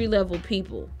entry-level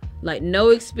people, like no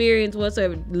experience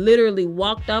whatsoever, literally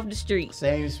walked off the street.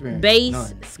 Same experience. Base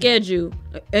None. schedule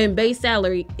and base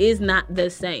salary is not the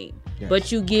same. Yes.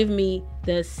 But you give me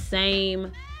the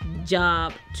same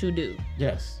job to do.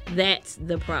 Yes. That's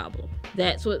the problem.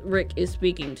 That's what Rick is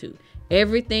speaking to.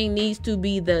 Everything needs to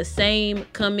be the same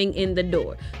coming in the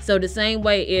door. So the same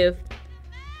way if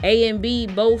A and B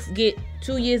both get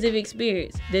 2 years of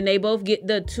experience, then they both get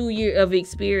the 2 year of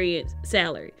experience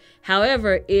salary.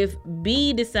 However, if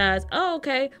B decides, oh,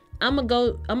 okay, I'm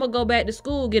gonna go back to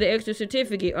school, get an extra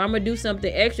certificate, or I'm gonna do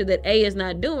something extra that A is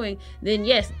not doing, then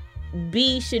yes,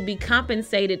 B should be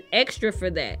compensated extra for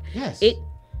that. Yes.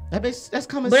 That's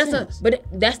common But sense. but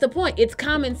that's the point. It's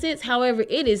common sense. However,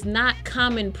 it is not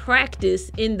common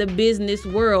practice in the business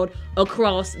world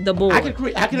across the board. I can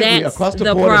agree. Across That's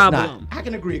the board, problem. it's not. I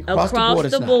can agree. Across Across the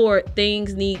board, the board,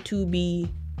 things need to be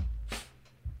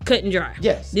cut and dry.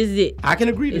 Yes. This is it. I can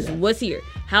agree to This is that. what's here.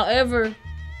 However,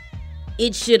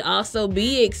 it should also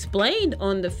be explained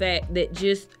on the fact that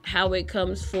just how it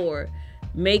comes for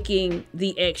making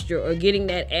the extra or getting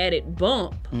that added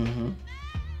bump,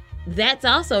 that's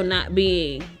also not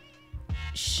being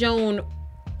shown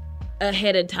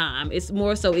ahead of time. It's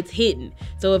more so it's hidden.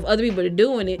 So if other people are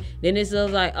doing it, then it's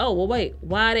just like, oh, well, wait,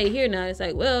 why are they here now? It's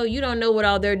like, well, you don't know what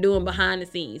all they're doing behind the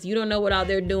scenes. You don't know what all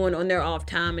they're doing on their off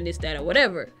time and this, that, or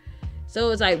whatever. So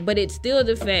it's like, but it's still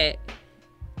the fact,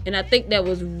 and I think that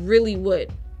was really what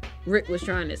Rick was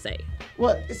trying to say.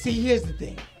 Well, see, here's the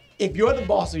thing. If you're the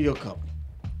boss of your company,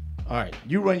 all right,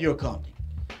 you run your company.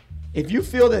 If you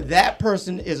feel that that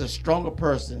person is a stronger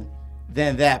person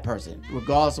than that person,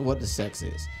 regardless of what the sex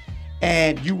is,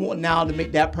 and you want now to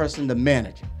make that person the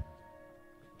manager,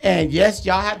 and yes,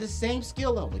 y'all have the same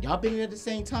skill level, y'all been in at the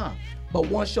same time, but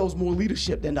one shows more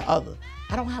leadership than the other,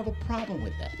 I don't have a problem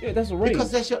with that. Yeah, that's a raise.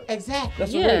 Because that's your, exactly.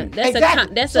 That's a Yeah, raise. that's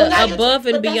Exactly. that's So a now you're- above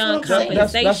and but that's beyond what I'm saying.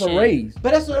 compensation. That's a raise.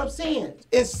 But that's what I'm saying.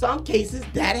 In some cases,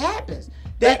 that happens.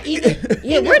 That either,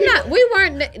 Yeah, we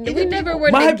never were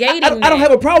negating I don't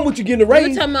have a problem with you getting a We were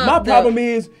raise. talking about My the- problem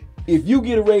is if you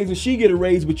get a raise and she get a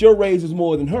raise, but your raise is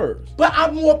more than hers. But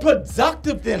I'm more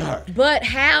productive than her. But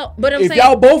how? But I'm If saying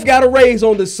y'all both got a raise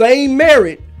on the same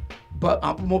merit, But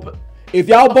I'm more. if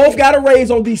y'all both got a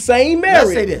raise on the same merit,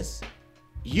 Let's say this: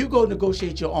 you go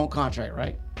negotiate your own contract,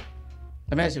 right?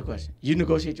 Let me ask you a question. You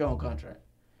negotiate your own contract.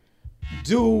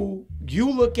 Do you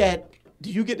look at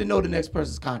do you get to know the next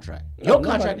person's contract? Your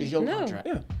contract is your No. contract.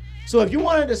 Yeah. So if you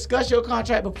want to discuss your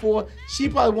contract before, she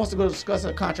probably wants to go discuss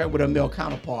her contract with her male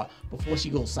counterpart before she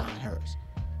goes sign hers.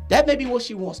 That may be what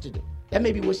she wants to do. That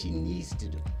may be what she needs to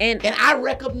do. And I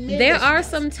recommend there are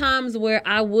some times where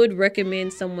I would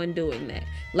recommend someone doing that.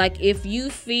 Like if you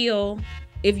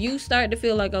start to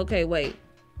feel like, okay, wait,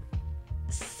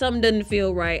 something doesn't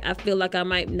feel right. I feel like I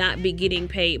might not be getting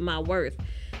paid my worth.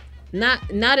 Not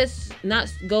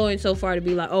going so far to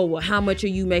be like, oh, well, how much are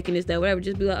you making this, that, whatever.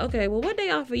 Just be like, okay, well, what they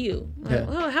offer you? Like,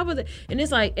 oh, how was it? And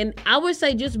it's like, and I would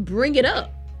say just bring it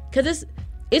up. Because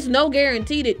it's no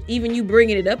guarantee that even you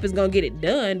bringing it up is going to get it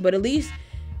done. But at least,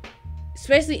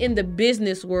 especially in the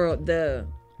business world, the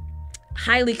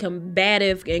highly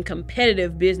combative and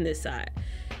competitive business side,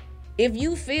 if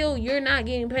you feel you're not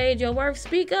getting paid your worth,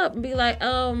 speak up and be like,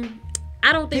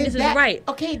 I don't think this is right.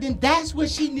 Okay, then that's what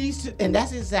she needs to, and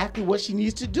that's exactly what she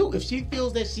needs to do. If she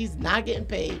feels that she's not getting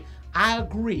paid, I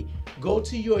agree. Go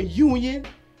to your union,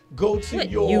 go to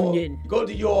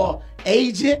your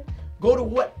agent, go to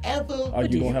whatever. Are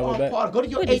you gonna have her back? Go to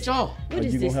your HR. Are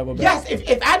you gonna have her back? Yes,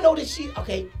 if I know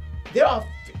that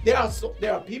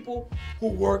there are people who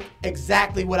work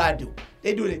exactly what I do.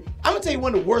 They do it. I'm gonna tell you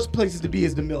one of the worst places to be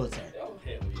is the military.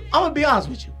 I'm gonna be honest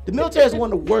with you. The military is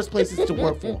one of the worst places to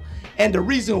work for. And the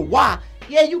reason why,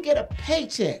 you get a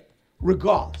paycheck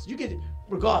regardless. You get it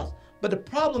regardless. But the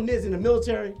problem is in the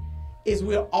military is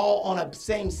we're all on a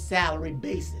same salary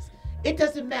basis. It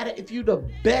doesn't matter if you're the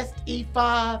best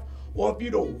E5 or if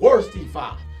you're the worst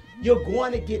E5. You're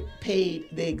going to get paid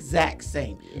the exact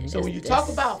same. So when you talk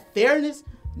about fairness,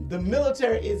 the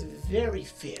military is very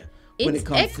fair when it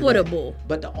comes equitable. to that.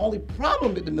 But the only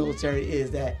problem with the military is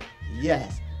that,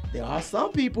 yes, there are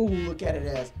some people who look at it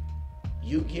as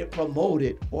you get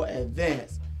promoted or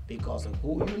advanced because of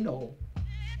who you know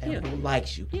and who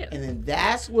likes you. Yeah. And then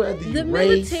that's where the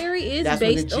military is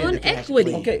based on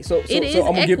equity. Okay, so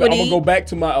I'm gonna go back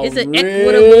to my it's an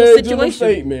equitable situation.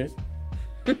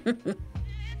 Statement.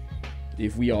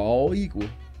 If we are all equal,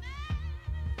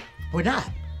 we're not.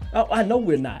 Oh, I know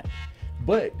we're not,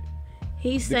 but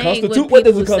he's saying what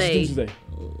does the Constitution say?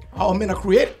 All men are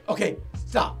created. Okay,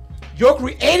 stop. You're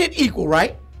created equal,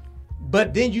 right?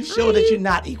 But then you show that you're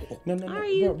not equal. No,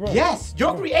 bro. Yes,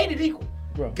 you're created equal.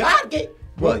 Bro. God gave.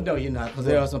 Well, no, you're not, because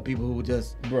there are some people who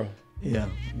just. Bro. Yeah.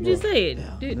 I'm just saying.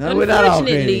 Yeah. Dude, No, we're not all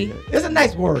unfortunately, created. It's a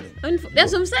nice wording. That's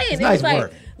what I'm saying. It's nice like,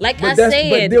 wording. Like But I that's-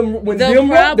 said, but them- when the them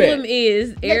wrote problem that-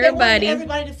 is Yeah, everybody. They wanted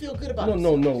everybody to feel good about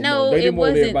No, themselves. No, They it didn't want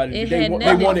wasn't. everybody. It They had wanted.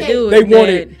 nothing to do They with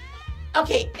wanted.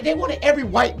 Okay, they wanted every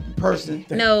white person.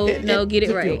 No, get it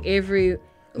to right. feel- Every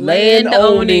Land-owning,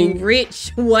 land-owning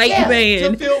rich white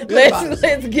man. to feel good about Let's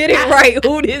himself. get it right.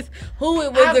 Who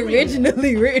it was I agree.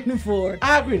 originally written for.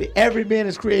 I agree that every man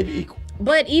is created equal.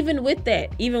 But even with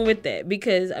that,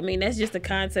 because I mean that's just the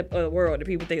concept of the world that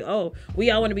people think, oh,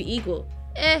 we all want to be equal.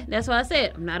 That's why I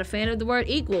said I'm not a fan of the word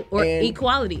equal or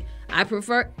equality. I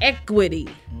prefer equity.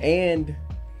 And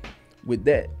with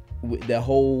that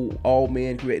whole all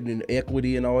men creating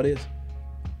equity and all this,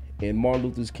 in Martin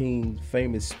Luther King's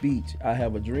famous speech, I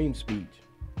Have a Dream speech,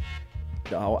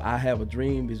 the I Have a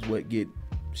Dream is what get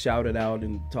shouted out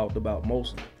and talked about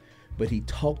mostly. But he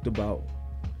talked about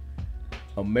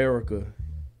America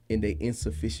and their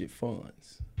insufficient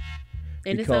funds.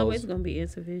 And it's always going to be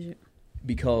insufficient.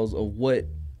 Because of what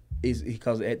is,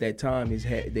 because at that time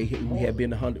we had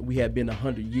been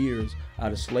 100 years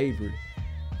out of slavery,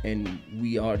 and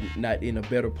we are not in a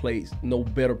better place, no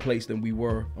better place than we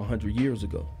were 100 years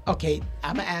ago. Okay,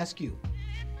 I'm gonna ask you.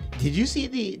 Did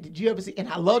you ever see? And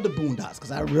I love the Boondocks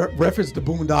because I referenced the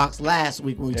Boondocks last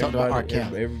week when we talked about R.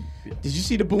 Kelly. Did you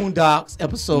see the Boondocks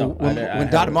episode when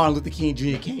Dr. Martin Luther King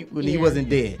Jr. came when he wasn't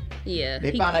dead? Yeah.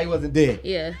 They found out he wasn't dead.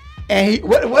 Yeah. And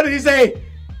what did he say?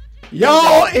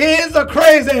 Y'all is a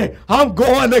crazy. I'm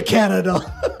going to Canada.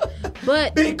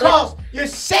 Because you're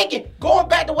shaking. Going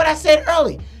back to what I said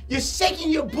earlier, you're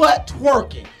shaking your butt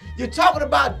twerking. You're talking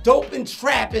about dope and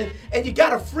trapping, and you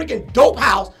got a freaking dope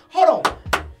house. Hold on.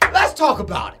 Let's talk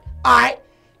about it. All right.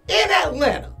 In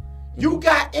Atlanta, you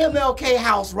got MLK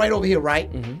House right over here,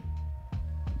 right? Mm-hmm.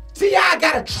 T.I.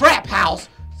 got a trap house.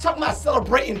 Talking about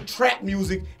celebrating trap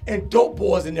music and dope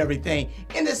boys and everything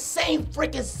in the same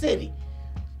freaking city.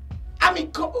 I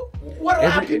mean, what are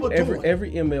our people doing?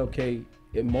 Every MLK,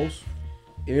 in most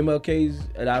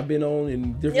MLKs that I've been on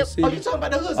in different cities, oh, you talking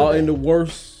about the hoods? are in the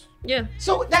worst. Yeah.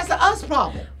 So that's the us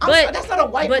problem. That's not a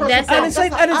white person. That's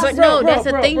problem. that's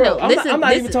the thing though. I'm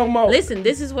not even talking about. Listen,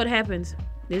 this is what happens.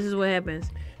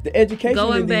 The education.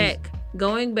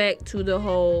 Going back to the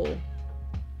whole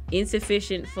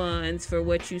insufficient funds for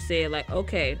what you said. Like,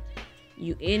 okay,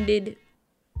 you ended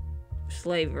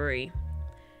slavery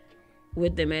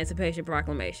with the Emancipation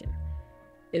Proclamation.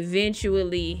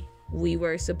 Eventually, we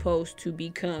were supposed to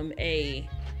become a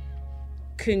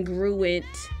congruent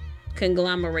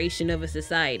conglomeration of a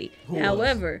society.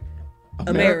 However,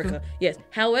 America. Yes.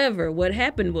 However, what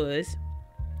happened was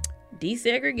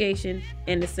desegregation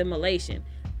and assimilation.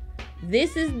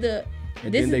 This is the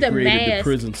mask.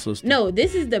 Prison system. No,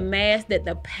 this is the mask that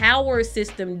the power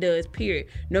system does, period.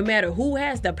 No matter who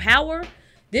has the power,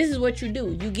 this is what you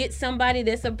do. You get somebody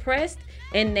that's oppressed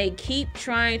and they keep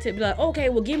trying to be like, okay,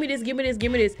 well, give me this, give me this,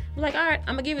 give me this. I'm like, all right,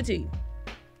 I'm going to give it to you.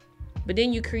 But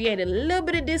then you create a little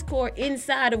bit of discord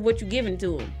inside of what you're giving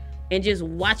to them and just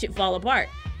watch it fall apart.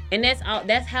 And that's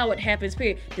how it happens,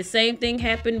 period. The same thing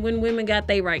happened when women got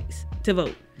their rights to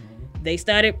vote. They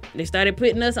started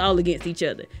putting us all against each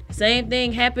other. The same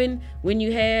thing happened when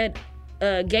you had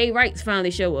gay rights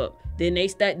finally show up. Then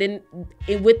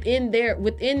within the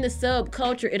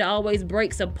subculture, it always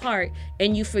breaks apart,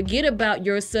 and you forget about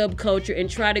your subculture and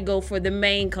try to go for the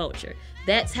main culture.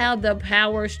 That's how the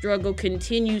power struggle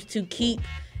continues to keep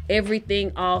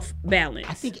everything off balance.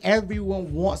 I think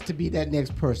everyone wants to be that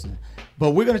next person.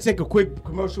 But we're going to take a quick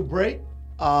commercial break.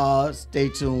 Stay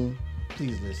tuned.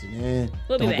 Please listen, man.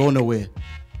 Don't go nowhere.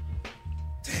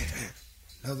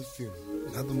 Another funeral.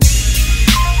 Another one.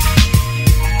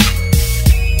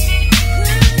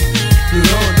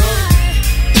 Lord,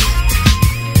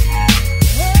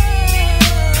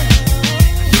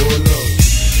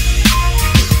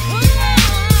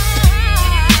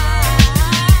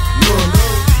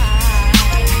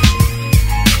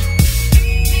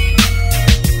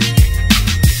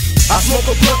 I smoke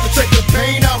a blunt to take the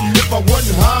pain out, and if I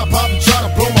wasn't high, I'd probably try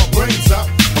to blow my brains out.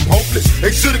 I'm hopeless.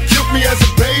 They should have killed me as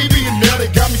a baby, and now they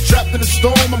got me trapped in the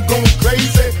storm. I'm going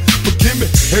crazy. Forgive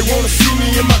me. They wanna see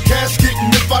me in my casket,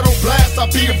 and if I don't blast, I'll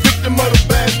be a victim of the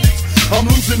bastards. I'm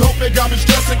losing hope. They got me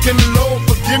stressing. Can the Lord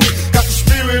forgive me? Got the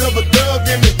spirit of a thug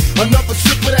in me. Another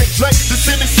sip of that drink. This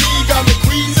Tennessee got me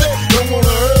queasy. Don't wanna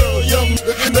hurl, young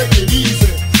nigga, make it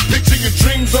easy. Picture your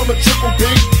dreams on a triple B,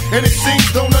 and it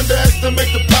seems don't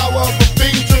underestimate the power of a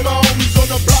fiend. To the homies on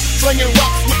the block, slinging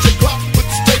rocks with your Glock, put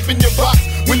the tape in your box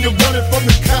when you're running from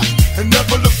the cop, and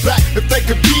never look back. If they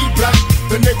could be black,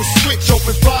 then they would switch,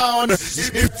 open fire on us.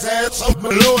 It's ass up, my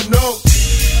Lord knows.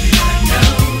 Lord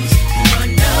knows,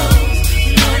 Lord knows,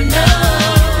 Lord knows.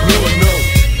 Lord knows.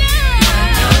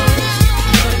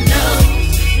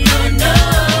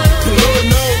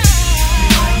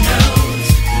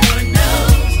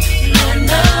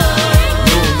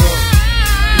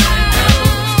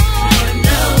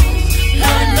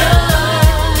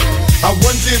 I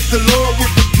wonder if the Lord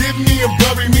would forgive me and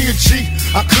bury me a G.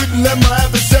 I couldn't let my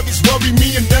adversaries worry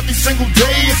me, and every single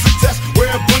day it's a test.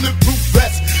 Wear a bulletproof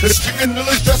vest. It's chicken the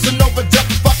dressing over death.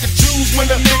 If I could choose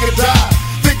when a nigga die,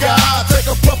 figure I'll take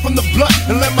a puff from the blunt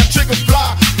and let my trigger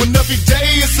fly. When every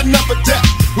day it's another death.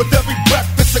 With every breath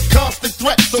it's a constant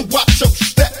threat. So watch your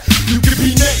step. You can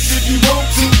be next if you want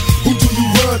to. Who do you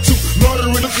run to?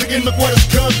 Murdering a chicken, look what it's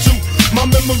come to. My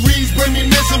memories bring me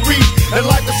misery, and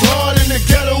life is hard in the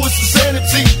ghetto, it's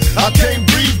insanity. I can't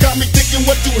breathe, got me thinking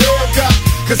what the hell got.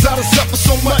 Cause I done suffered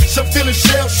so much, I'm feeling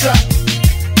shell-shocked.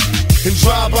 In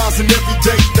drive-bys and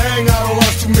everyday thing, I done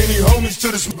lost too many homies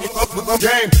to this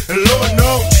game. And Lord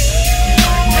knows,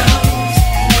 Lord knows,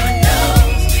 Lord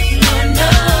knows, Lord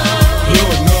knows,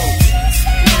 Lord knows.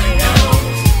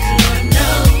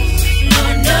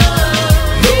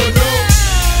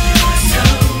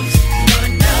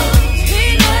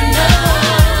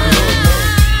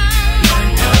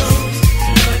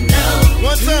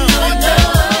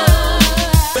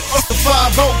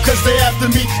 Cause they after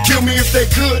me, kill me if they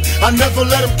could. I never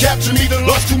let them capture me. Done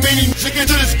lost too many chickens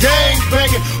to this gang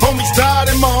banging. Homies died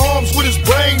in my arms with his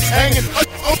brains hanging. I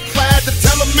had to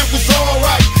tell him it was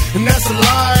alright, and that's a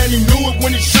lie, and he knew it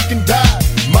when he shook and died.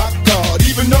 My God,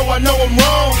 even though I know I'm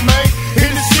wrong, man,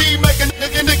 Hennessy make a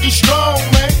nigga strong,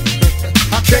 man.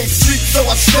 I can't sleep, so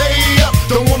I stay up.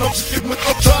 Don't wanna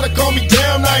try to calm me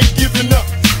down, I ain't giving up.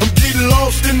 I'm getting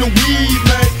lost in the weed,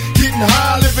 man. Getting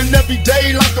high, living every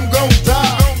day like I'm gon'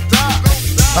 die.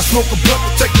 I smoke a blunt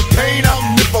to take the pain out,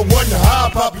 and if I wasn't high,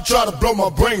 I'd probably try to blow my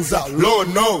brains out. Lord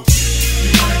knows.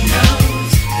 Lord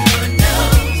knows, Lord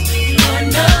knows,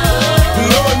 Lord knows.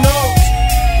 Lord knows.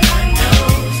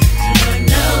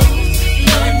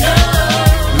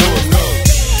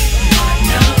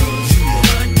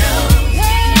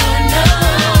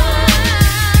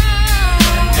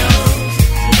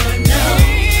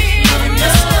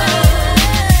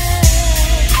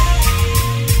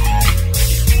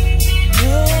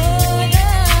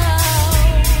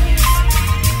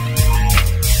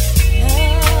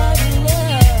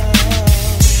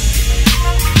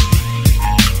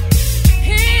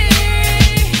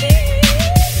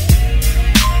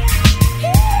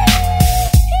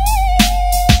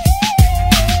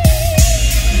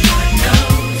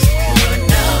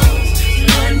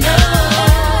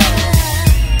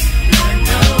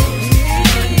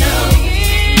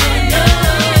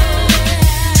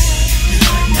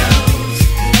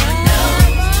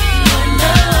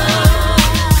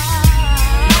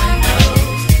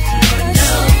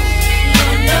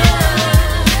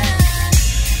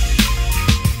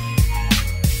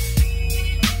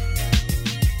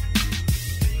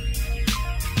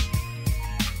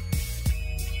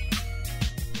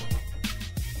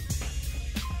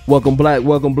 Welcome black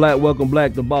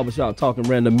to Barbershop Talking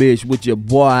Random-ish with your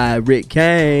boy Rick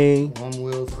Kane. I'm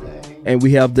Will Sane. And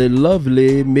we have the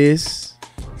lovely Miss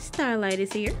Starlight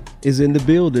is in the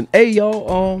building. Hey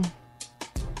y'all,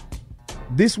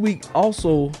 this week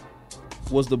also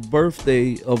was the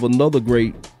birthday of another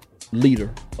great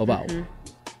leader of ours,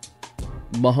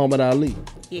 Muhammad Ali.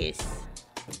 Yes.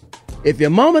 If your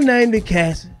mama named it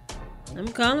Cassie, I'm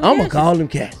gonna call him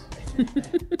Cassie.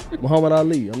 Muhammad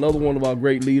Ali, another one of our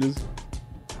great leaders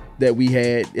that we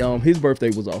had. His birthday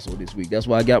was also this week. That's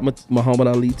why I got my Muhammad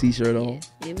Ali t-shirt on.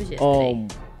 Yeah, it was yesterday.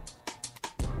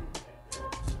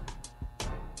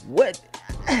 What?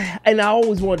 And I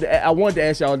always wanted to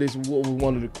ask y'all this. What was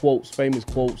one of the famous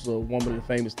quotes, or one of the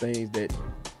famous things that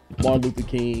Martin Luther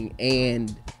King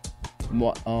and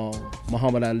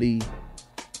Muhammad Ali,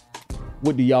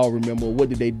 what do y'all remember? What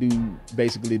did they do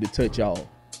basically to touch y'all?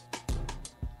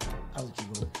 I'll let you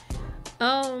go.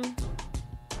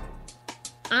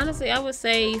 Honestly, I would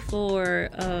say for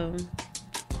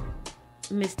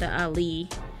Mr. Ali,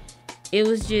 it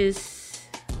was just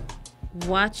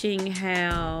watching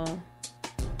how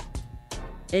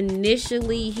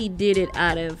initially he did it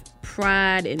out of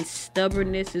pride and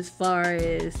stubbornness as far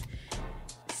as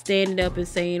standing up and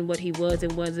saying what he was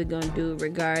and wasn't going to do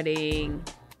regarding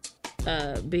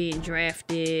being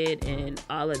drafted and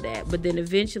all of that. But then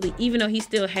eventually, even though he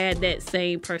still had that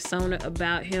same persona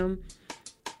about him,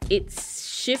 it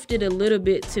shifted a little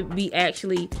bit to be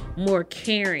actually more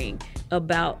caring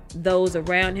about those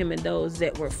around him and those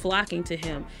that were flocking to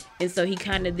him. And so he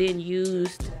kind of then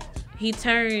he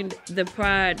turned the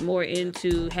pride more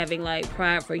into having like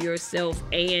pride for yourself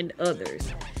and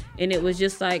others. And it was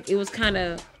just like, it was kind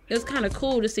of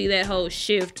cool to see that whole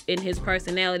shift in his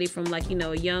personality from like,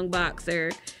 a young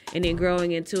boxer and then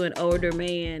growing into an older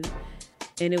man.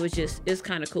 And it's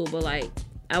kind of cool. But like,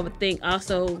 I would think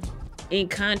also in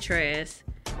contrast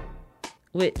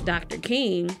with Dr.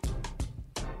 King,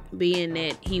 being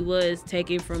that he was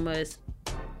taken from us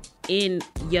in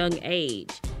young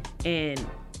age. And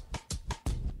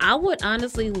I would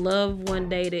honestly love one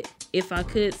day that if I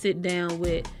could sit down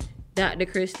with Dr.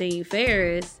 Christine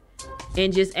Ferris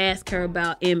and just ask her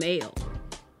about ML.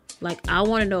 Like, I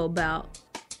want to know about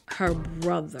her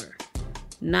brother.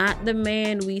 Not the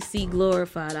man we see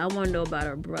glorified. I want to know about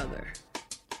her brother.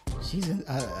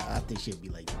 I think she'll be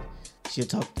like, she'll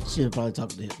probably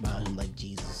talk about him like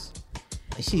Jesus.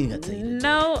 Like, she ain't got to tell you that.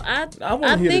 No, I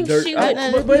think she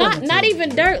would. Not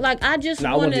even dirt. Like, I just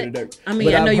want to. Dirt. I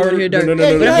mean, I know you want to hear dirt. No, but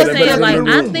I'm just saying, like, I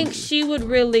rumors. think she would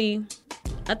really.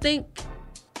 I think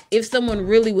if someone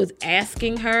really was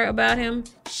asking her about him,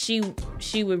 she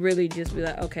would really just be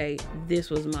like, okay, this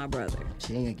was my brother.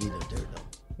 She ain't gonna get no dirt though.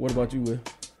 What about you, Will?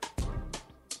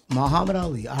 Muhammad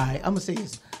Ali. All right, I'm gonna say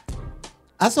this.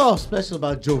 I saw a special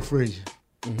about Joe Frazier.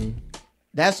 Mm-hmm.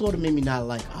 That sort of made me not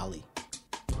like Ali.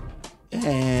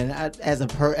 And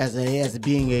as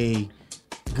being a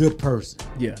good person.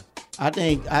 Yeah. I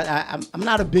think I'm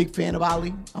not a big fan of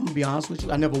Ali. I'm gonna be honest with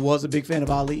you. I never was a big fan of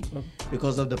Ali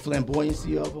because of the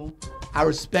flamboyancy of him. I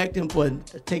respect him for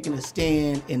taking a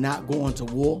stand and not going to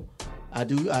war. I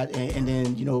do, and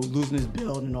then losing his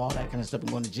belt and all that kind of stuff and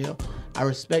going to jail. I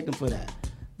respect him for that.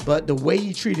 But the way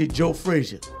he treated Joe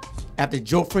Frazier, after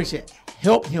Joe Frazier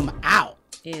helped him out,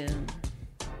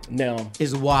 now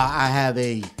is why I have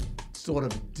a sort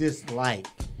of dislike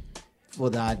for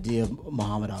the idea of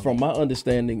Muhammad Ali. From my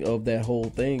understanding of that whole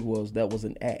thing that was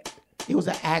an act. It was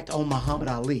an act on Muhammad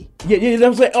Ali. Yeah, you know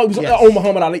what I'm saying? Oh, it was on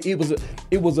Muhammad Ali.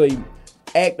 It was a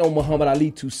act on Muhammad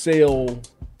Ali to sell.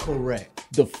 Correct.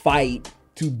 The fight,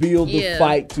 to build the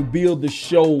fight, to build the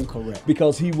show. Correct.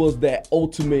 Because he was that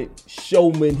ultimate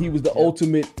showman. He was the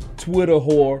ultimate Twitter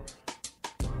whore.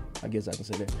 I guess I can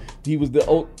say that. He was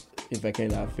the if I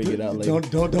can't, I'll figure it out later.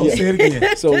 Don't say it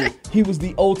again. So he was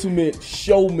the ultimate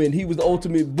showman. He was the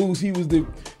ultimate boost. He was the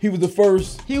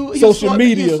first social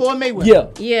media. He was Floyd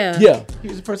Mayweather. Yeah. He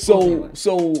was the first.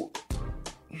 So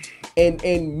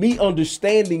and me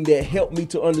understanding that helped me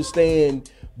to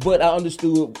understand. But I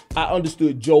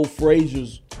understood Joe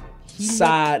Frazier's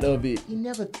side of it. He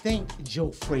never thanked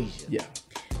Joe Frazier. Yeah.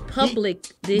 Never.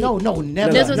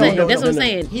 That's what I'm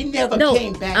saying. He never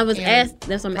came back. I was asked.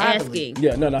 That's what I'm asking.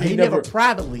 Yeah, no. He never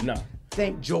privately No.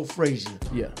 thanked Joe Frazier.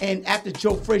 Yeah. And after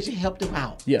Joe Frazier helped him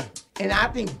out. Yeah. And I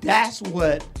think that's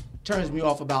what turns me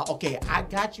off about, okay, I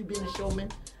got you being a showman.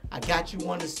 I got you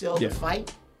wanting to sell the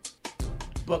fight.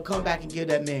 But come back and give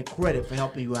that man credit for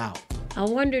helping you out. I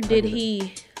wonder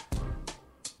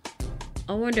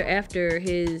after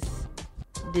his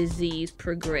disease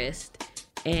progressed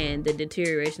and the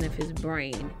deterioration of his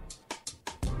brain,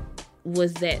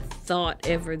 was that thought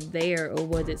ever there, or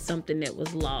was it something that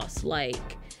was lost?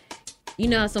 Like, you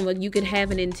know how someone, you could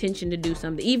have an intention to do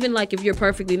something, even like if you're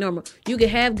perfectly normal, you could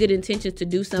have good intentions to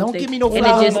do something. Don't give me no and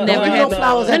flowers. it just never Don't give me no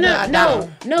flowers after I die. No.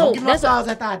 Don't give me no flowers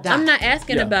after I die. I'm not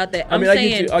asking about that. I I'm mean,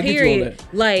 saying, I'll get you on period.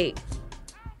 that. Like,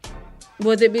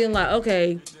 was it being like,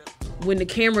 okay, when the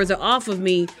cameras are off of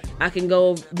me, I can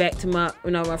go back to my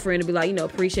friend and be like,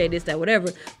 appreciate this, that,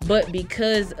 whatever. But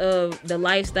because of the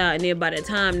lifestyle, and then by the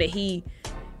time that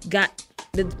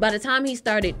by the time he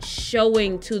started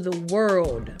showing to the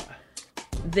world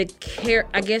the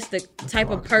type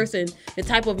of person, the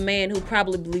type of man who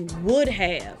probably would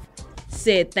have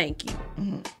said thank you,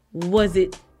 was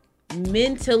it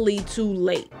mentally too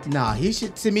late? Nah, he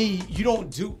should. To me, you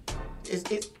don't do.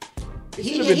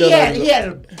 He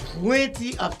had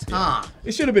plenty of time.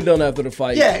 It should have been done after the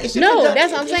fight. Yeah, it should No, have been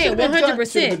that's done. what I'm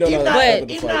saying. 100%.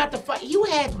 Even after the fight, you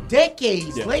had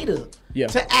decades later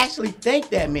to actually thank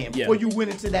that man before you went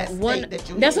into that state that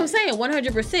you. That's what I'm saying.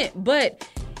 100%. But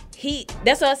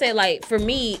that's what I said. Like, for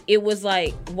me, it was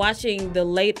like watching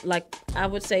I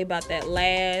would say about the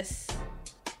last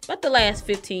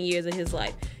 15 years of his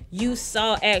life. You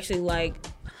saw actually like,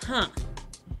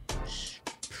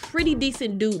 pretty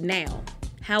decent dude now.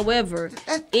 However,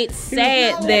 it's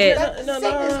sad that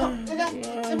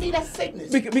to me that's sickness.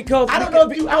 Because I don't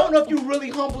know if you really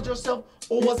humbled yourself,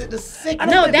 or was it the sickness?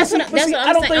 No, that's what I'm saying.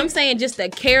 I'm saying just the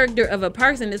character of a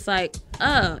person. It's like,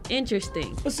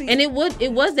 interesting. And it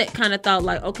was that kind of thought,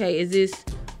 like, okay, is this?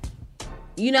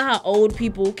 You know how old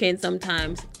people can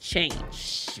sometimes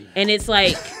change, and it's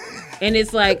like. And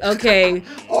it's like, okay,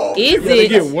 is it?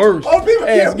 Get worse.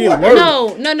 Get worse.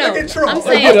 No.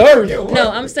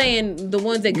 I'm saying the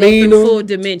ones that go through full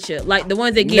dementia, like the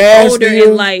ones that get older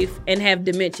in life and have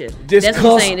dementia. Just that's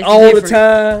what I'm saying. It's all different. the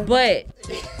time. But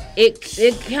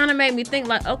it kind of made me think,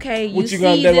 like, okay, you see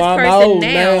this person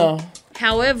now.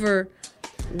 However,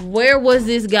 where was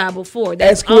this guy before?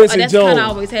 That's kind of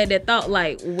always had that thought,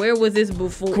 like, where was this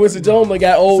before? Quincy Jones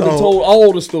got old and told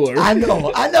all the stories. I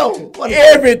know.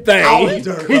 Everything.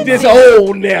 He just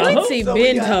old now. Quincy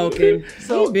been talking.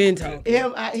 He been talking.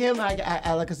 Him.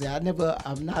 I like I said,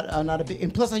 I'm not a big.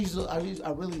 And plus, I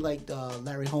really liked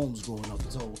Larry Holmes growing up.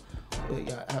 So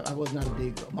I was not a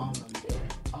big mom.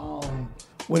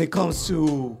 When it comes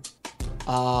to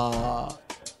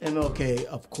MLK,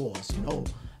 of course,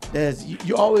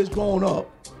 you're always growing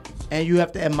up, and you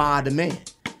have to admire the man.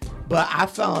 But I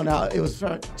found out it was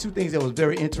two things that was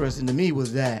very interesting to me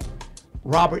was that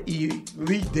Robert E.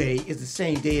 Lee Day is the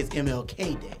same day as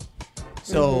MLK Day.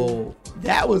 So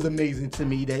that was amazing to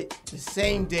me, that the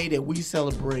same day that we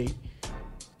celebrate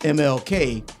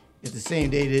MLK is the same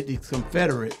day that the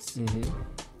Confederates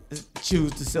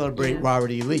choose to celebrate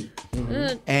Robert E. Lee.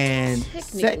 And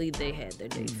technically they had their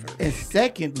day first. And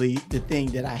secondly, the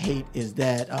thing that I hate is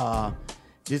that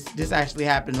this actually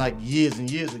happened like years and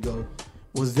years ago,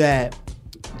 was that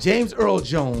James Earl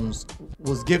Jones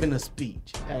was giving a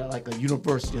speech at like a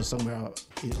university or somewhere.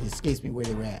 It escapes me where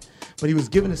they were at, but he was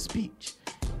giving a speech,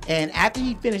 and after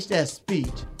he finished that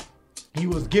speech, he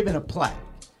was given a plaque,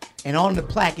 and on the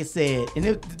plaque it said, and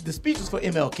the speech was for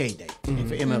MLK Day, and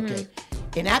for MLK.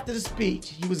 And after the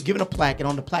speech, he was given a plaque, and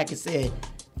on the plaque it said,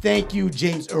 "Thank you,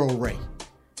 James Earl Ray."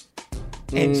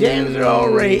 And James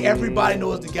Earl Ray, everybody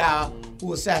knows the guy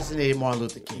who assassinated Martin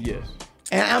Luther King. Yes.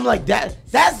 And I'm like, that's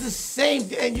the same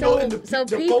thing.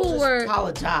 The people were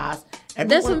apologized.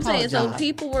 That's what I'm saying. So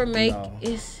people were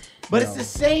But it's the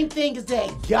same thing as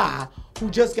that guy who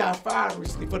just got fired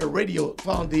recently for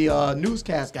the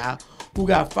newscast guy who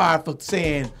got fired for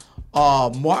saying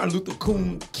Martin Luther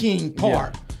King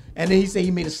Park. Yeah. And then he said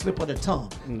he made a slip of the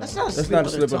tongue. That's not a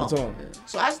slip of the tongue.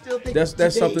 So I still think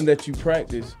that's something that you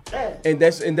practice, and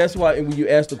that's why when you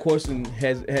ask the question,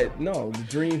 the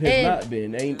dream has not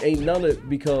been ain't none of it,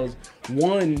 because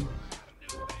one,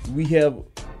 we have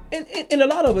and a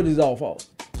lot of it is our fault.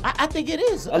 I think it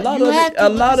is. A lot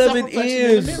of it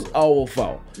is our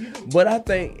fault. But I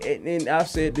think, and I've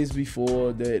said this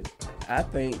before, that I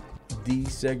think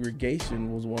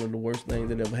desegregation was one of the worst things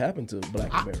that ever happened to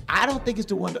Black America. I don't think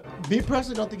it's me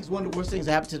personally don't think it's one of the worst things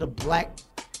that happened to the Black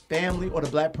family or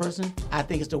the Black person. I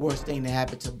think it's the worst thing that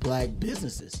happened to Black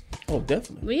businesses. Oh,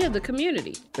 definitely. We have the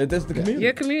community. And that's the community.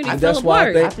 Your community. And that's why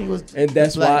I think. And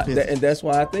that's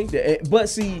why I think that. But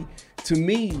see, to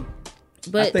me,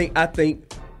 I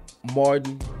think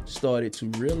Martin started to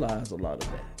realize a lot of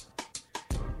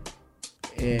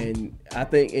that,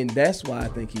 and that's why I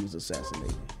think he was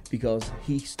assassinated. Because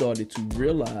he started to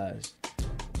realize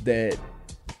that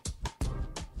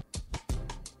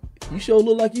you sure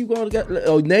look like you gonna got.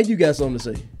 Oh, now you got something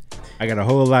to say. I got a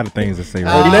whole lot of things to say.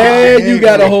 Man, you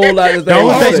got a whole lot of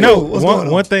things.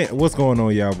 One thing. What's going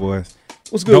on, y'all boys?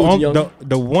 What's good?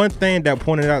 The one thing that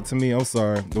pointed out to me, I'm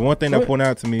sorry. The one thing that pointed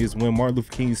out to me is when Martin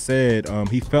Luther King said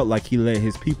he felt like he led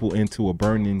his people into a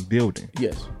burning building.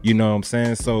 Yes. You know what I'm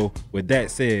saying? So with that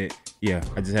said, yeah,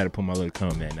 I just had to put my little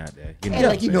comment out there. You know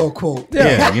like you know a quote.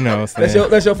 Yeah, you know what I'm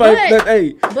saying? That's your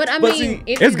favorite. But I mean, see,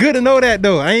 it's good to know that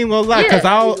though. I ain't gonna lie, because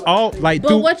all like.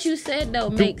 But what you said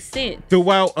though makes sense.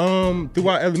 Throughout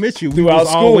elementary, we was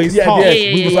always taught.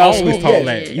 We was always taught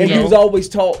that. And he was always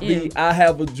taught the "I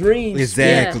have a dream."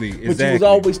 Exactly. But you was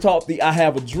always taught the "I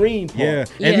have a dream" part. Yeah.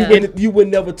 And you were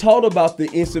never taught about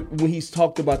when he's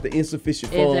talked about the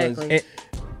insufficient funds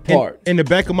part. In the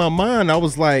back of my mind, I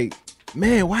was like,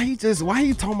 man, why he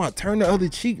talking about turn the other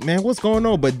cheek, man? What's going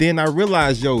on? But then I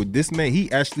realized, this man,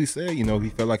 he actually said, he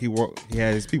felt like he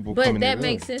had his people coming in. But that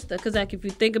makes sense though, because like if you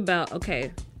think about,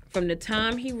 from the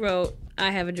time he wrote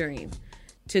 "I Have a Dream"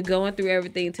 to going through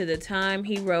everything to the time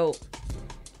he wrote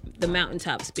the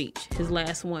Mountaintop Speech, his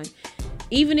last one,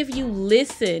 even if you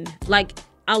listen, like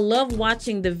I love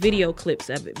watching the video clips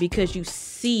of it because you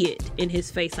see it in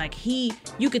his face, like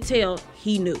you could tell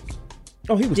he knew.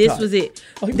 Oh, he was this tight. was it.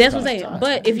 That's what I'm saying.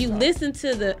 But if you listen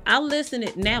to I listen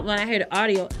it now when I hear the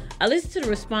audio, I listen to the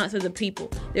response of the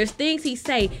people. There's things he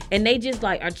say and they just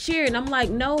like are cheering. I'm like,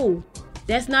 no,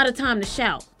 that's not a time to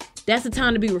shout. That's a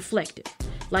time to be reflective.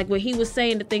 Like when he was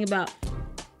saying the thing about,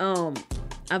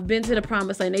 I've been to the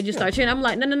promised land. They just start cheering. I'm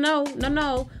like, no.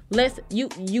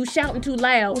 You shouting too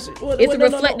loud. It's a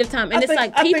reflective time, and it's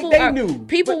like people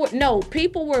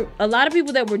were a lot of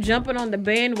people that were jumping on the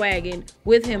bandwagon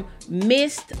with him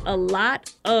missed a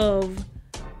lot of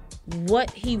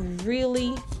what he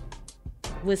really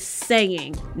was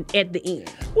saying at the end.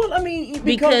 Well, I mean,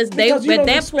 because they at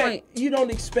that point you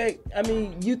don't expect. I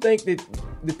mean, you think that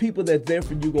the people that's there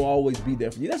for you gonna always be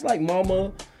there for you. That's like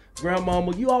mama,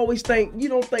 grandmama. You don't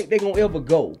think they're gonna ever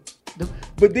go.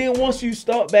 But then once you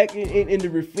start back and to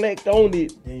reflect on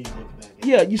it, then you look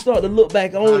back. You start to look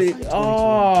back on it.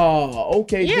 Oh,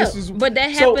 okay. Yeah, this is. But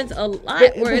that happens a lot.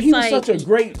 Where it's he like was such a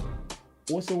great.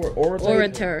 What's the word?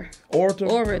 Orator.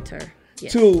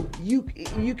 Yes. To you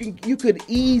could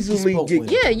easily get.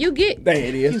 Yeah, you get. There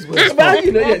it is.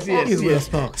 Yes.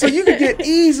 So you could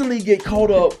easily get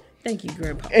caught up. Thank you,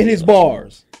 Grandpa. In his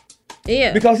bars.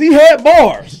 Yeah. Because he had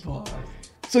bars.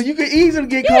 So you could easily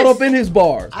get caught up in his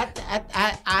bars.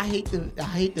 I hate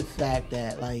the fact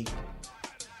that like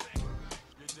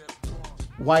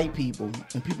white people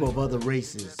and people of other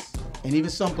races and even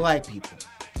some black people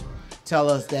tell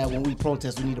us that when we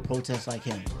protest, we need to protest like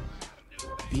him.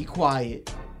 Be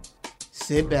quiet,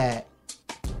 sit back,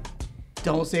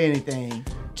 don't say anything,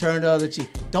 turn the other cheek.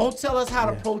 Don't tell us how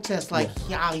to protest like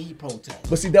how he protests.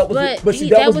 But see, that was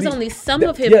that was only some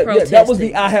of him protesting. That was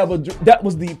the I have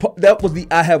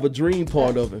a dream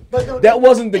part of it. That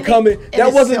wasn't the coming.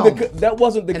 That wasn't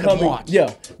the coming.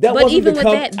 Yeah, that wasn't the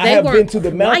coming. I have been to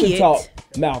the mountaintop.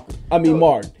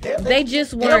 Martin. They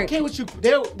just weren't. They don't care what you.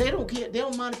 They don't care. They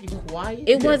don't mind if you're quiet.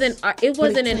 It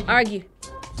wasn't an argument.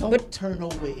 Don't turn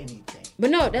over anything. But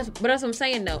no, that's what I'm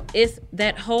saying though. It's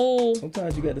that whole.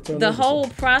 Sometimes you got to turn the whole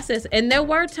process, and there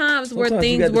were times where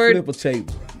things you got to were. Flip a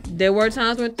table. There were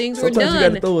times when things Sometimes were done. You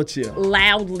got to throw a chair.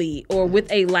 Loudly or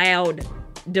with a loud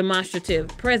demonstrative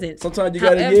presence. Sometimes you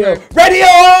got to yell, radio!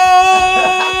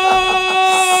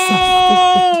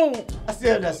 I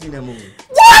still have not seen that movie.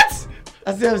 What?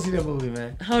 I still haven't seen that movie,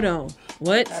 man. Hold on.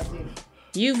 What? I've seen it.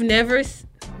 You've never seen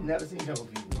Jungle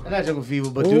Fever. Not Jungle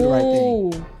Fever, but Do the Right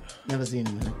Thing. Never seen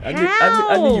it, man.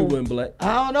 I knew you went black.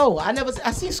 I don't know.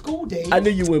 I seen School Days. I knew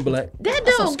you went black. That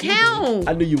don't count.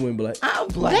 I knew you went black. I'm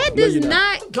black. That does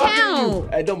not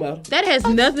count. It don't matter. That has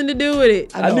nothing to do with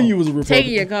it. I knew you was a Republican.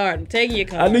 Taking your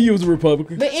card. I knew you was a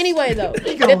Republican. But anyway, though,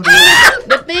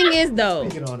 the thing is, though,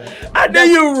 I knew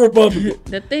you were a Republican.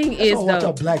 The thing is, though, watch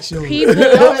our black shows. People, you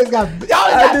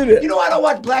know why I don't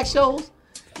watch black shows?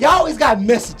 Y'all always got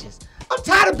messages. I'm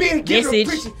tired of being preaching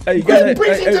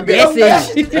to be a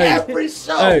message every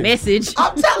show. Message.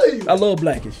 I'm telling you. I love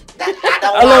Blackish.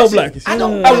 I love Blackish. I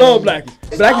love Blackish.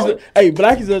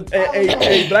 Black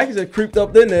is a creeped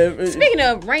up in there. Speaking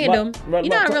of random, I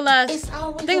realize.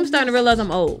 I think I'm starting to realize I'm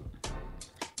old.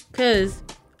 Cause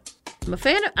I'm a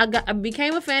fan of. I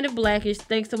became a fan of Blackish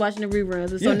thanks to watching the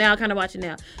reruns, and so now I kind of watch it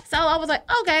now. So I was like,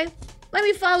 okay, let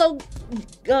me follow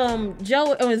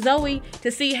Joe or Zoe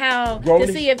to see how to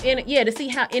see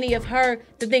how any of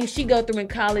the things she go through in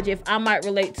college, if I might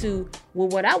relate to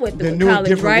what I went through in college,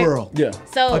 different right? World. Yeah.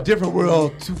 So a different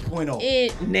world 2.0.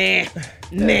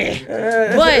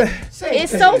 But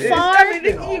it's so far.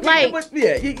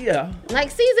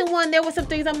 Like season 1, there were some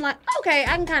things I'm like, okay,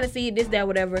 I can kind of see this, that,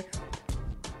 whatever.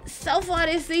 So far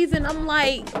this season, I'm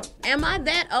like, am I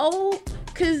that old?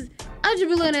 Cause I just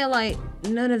be looking at like,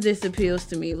 none of this appeals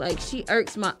to me. Like, she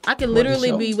irks I can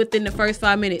literally be within the first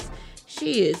 5 minutes.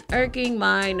 She is irking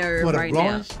my nerve right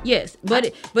now. Yes,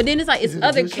 but then it's like, it's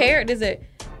other characters that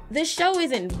this show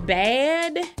isn't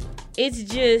bad. It's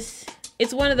just,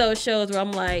 it's one of those shows where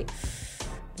I'm like,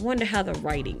 wonder how the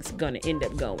writing's gonna end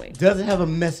up going. Does it have a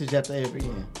message at the every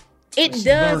end? It does.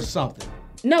 Learn something.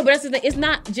 No, but that's the thing. It's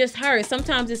not just her.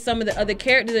 Sometimes it's some of the other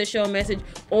characters that show a message,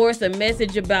 or it's a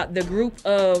message about the group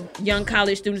of young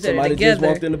college students that are together. Somebody just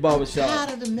walked in the barbershop.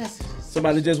 Tired of the messages.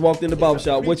 Somebody just walked in the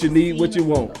barbershop. What you need, what you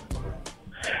want.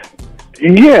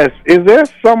 Yes. Is there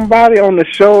somebody on the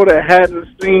show that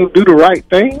hasn't seen Do the Right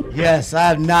Thing? Yes, I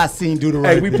have not seen Do the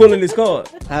Right Thing. Hey, we pulling this card.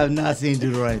 I have not seen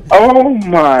Do the Right Thing. Oh,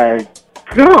 my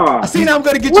God. I seen I'm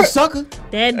gonna get you, sucker.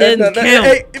 That doesn't count.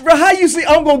 Hey, bro, how you see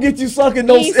I'm gonna get you, sucker?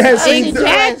 No,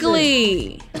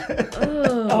 exactly.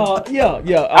 Yeah.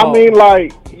 I mean,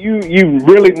 like, you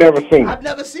really never seen it. I've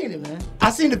never seen it, man. I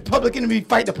seen the Public Enemy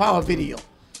Fight the Power video.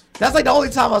 That's like the only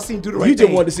time I've seen Do the Right Thing. You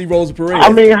just wanted to see Rosa Perez. I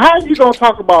mean, how you gonna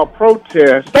talk about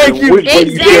protest? Thank you.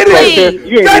 Exactly.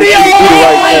 You ain't gonna do the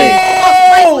right thing.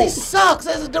 Spike Lee sucks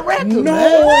as a director,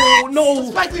 man.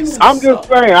 No. I'm just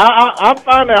saying, I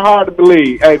find that hard to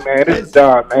believe. Hey, man, it's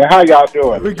done, man. How y'all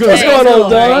doing? We're good. What's going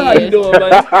on, Don? How you doing,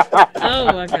 man?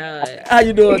 Oh my God. How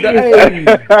you doing, Don?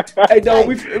 Hey, Don,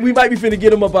 we might be finna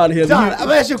get him up out of here. Don, I'm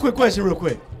gonna ask you a quick question real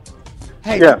quick.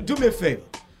 Hey, do me a favor.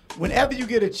 Whenever you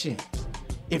get a chance,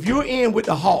 if you're in with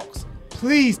the Hawks,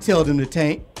 please tell them to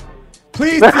tank.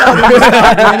 Please tell them to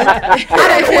stop winning. I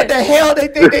don't know what the hell they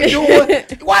think they're doing.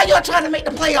 Why y'all trying to make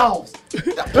the playoffs? Are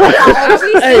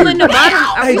we still in the bottom?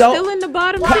 Are we still in the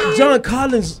bottom? John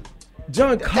Collins.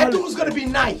 That dude's gonna be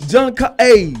nice.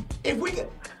 If we get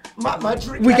my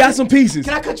dream, we got some pieces.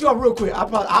 Can I cut you off real quick?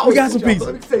 We got some pieces.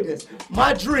 Let me say this.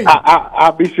 My dream.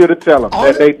 I'll be sure to tell them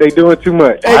that they doing too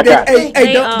much. Hey,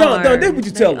 Don, then what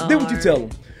you tell them? Then what you tell them?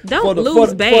 Don't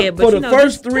lose bad, but for the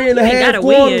first 3.5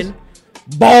 quarters,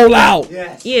 ball out.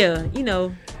 Yes. Yeah, you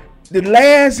know. The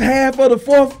last half of the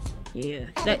fourth. Yeah,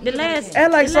 the last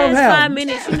 5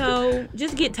 minutes, you know,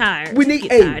 just get tired. We need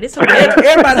tired. It's okay.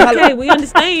 Everybody okay, we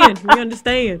understand.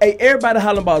 Hey, everybody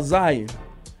hollering about Zion.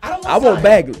 I want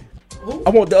Bagley. I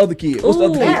want the other kid. What's the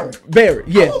other kid? Barrett.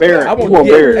 Yeah, Barrett. I want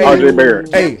Barrett. RJ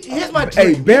Barrett. Hey, here's my dream.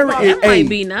 Hey, Barrett might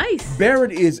be nice.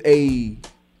 Barrett he's a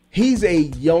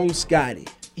young Scotty.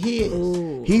 He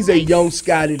is. He's a young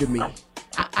Scotty to me.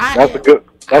 That's a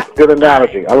good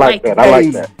analogy. I like that. I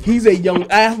like that. He's a young.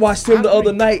 I watched him the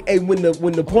other night. Hey, when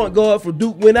the point guard for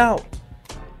Duke went out.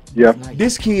 Yeah.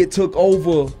 This kid took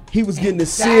over. He was getting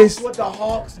assists. That's what the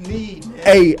Hawks need, man.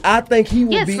 Hey, I think he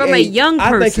would be from a young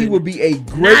person. I think he would be a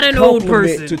great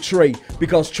compliment to Trey,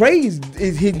 because Trey is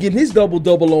getting his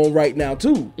double on right now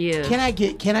too. Yeah. Can I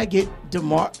get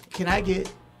DeMarcus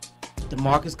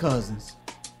Cousins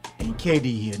and KD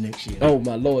here next year? Oh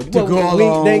my Lord! To go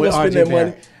along they ain't with gonna spend RJ that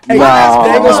money. Barrett. Hey, they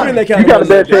ain't gonna spend that kind of money. You got a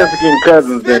better chance of getting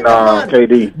Cousins than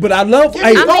KD. But I love.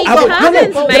 I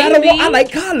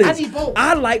like Collins.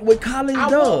 I like what Collins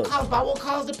does. I want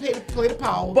Collins to play the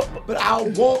power, but I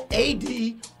want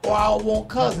AD or I want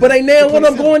Cousins. But ain't now when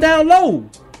I'm going down low.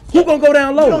 Who gonna go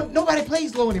down low? Nobody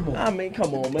plays low anymore. I mean,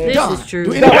 come on, man. This is true.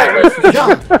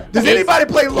 Does anybody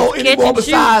play low anymore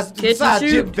besides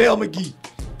JaVale McGee?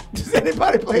 Does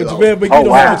anybody play low? JaVale McGee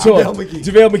don't have a choice.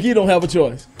 JaVale McGee don't have a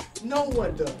choice. No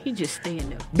one does. He just stand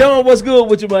there. Don, what's good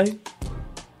with you, man?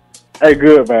 Hey,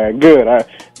 good, man. Good.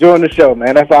 Enjoying the show,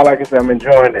 man. That's all I can say. I'm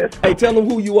enjoying this. Hey, tell them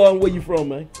who you are and where you from,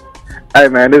 man. Hey,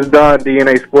 man, this is Don,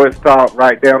 DNA Sports Talk,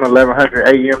 right down 1100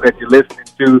 AM that you're listening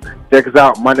to. Check us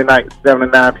out Monday night, 7 to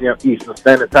 9 p.m. Eastern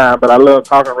Standard Time. But I love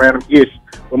talking random-ish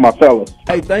with my fellas.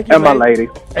 Hey, thank you, and man. my ladies.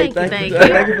 Hey,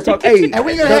 thank you for talking. Hey, and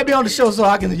we're going to have you on the show so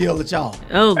I can yell at y'all.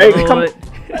 Oh, hey, Lord.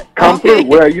 Come through.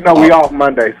 Well, we off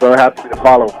Monday, so it has to be the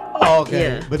following. Oh, okay.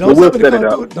 Yeah. But don't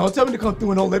tell me to come through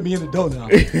and don't let me in the door now.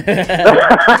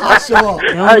 I'll show up.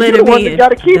 Don't let him in.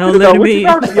 Don't let him in.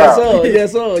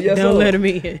 Yes, sir. Don't let him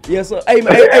in. Yes, sir. Hey,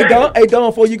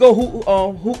 Don, before you go,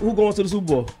 who going to the Super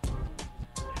Bowl?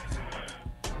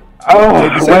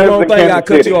 Rams and Kansas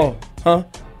City. You off, huh?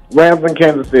 Rams in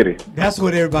Kansas City. That's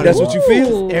what everybody. That's what you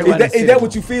feel. Is that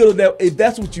what you feel? If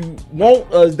that's what you want,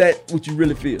 or is that what you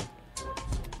really feel?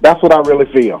 That's what I really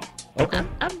feel. Okay.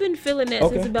 I've been feeling that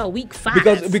since about week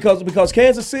 5. Because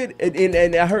Kansas City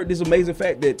and I heard this amazing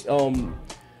fact that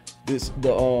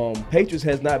the Patriots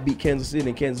has not beat Kansas City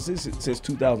in Kansas City since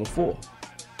 2004.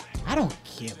 I don't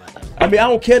care about that. I mean, I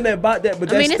don't care nothing about that, but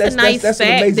that's it's a nice that's an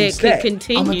fact amazing that stat. could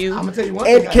continue. I'm gonna tell you one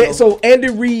thing. So Andy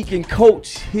Reid can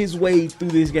coach his way through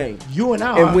this game. You and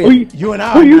I, and win. Who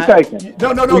you taking?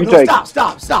 No, stop.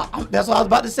 That's what I was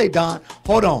about to say, Don.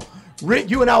 Hold on,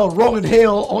 Rick. You and I were rolling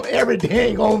hell on every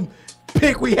dang on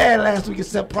pick we had last week,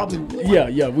 except probably one.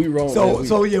 Yeah, we wrong.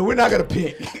 So yeah, we're not gonna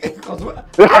pick because we're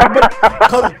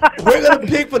gonna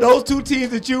pick for those 2 teams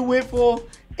that you went for.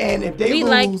 And if they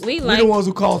lose, we're the ones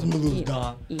who cause them to lose,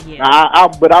 Don. Yeah.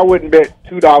 But I wouldn't bet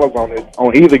 $2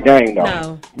 on either game,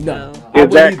 though. No.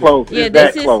 It's that close. Yeah,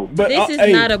 this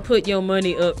is not a put your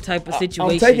money up type of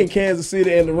situation. I'm taking Kansas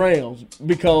City and the Rams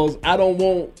because I don't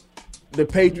want the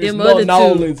Patriots Them nor other New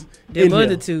Orleans. Them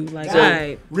other two, like, all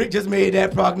right. Rick just made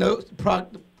that prognosis.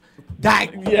 Hey,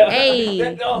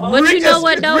 but you know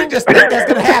what though? Rick just think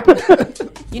that's gonna happen.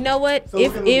 You know what? So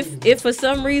if for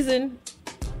some reason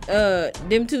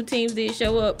them 2 teams didn't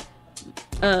show up,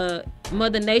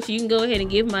 Mother Nature, you can go ahead and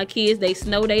give my kids they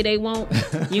snow day they want.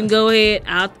 You can go ahead.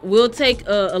 We'll take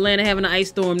Atlanta having an ice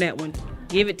storm that one.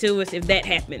 Give it to us if that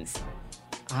happens.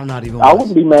 I'm not even. I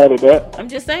wouldn't be mad at that. I'm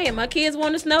just saying, my kids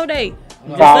want a snow day.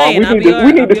 We need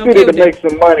the city to make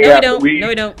some money after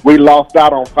we lost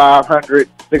out on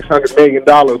 $500-600 million.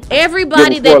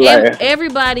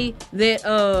 Everybody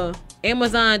that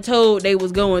Amazon told they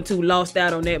was going to lost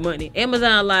out on that money.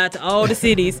 Amazon lied to all the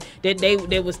cities that they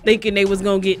was thinking they was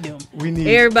gonna get them.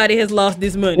 Everybody has lost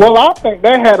this money. Well, I think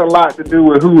that had a lot to do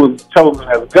with who was chosen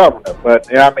as governor.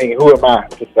 But I mean, who am I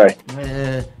to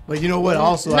say? But you know what?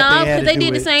 Also, no, because they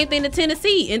did the same thing to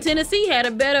Tennessee, and Tennessee had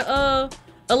a better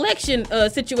election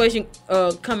situation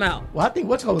come out. Well, I think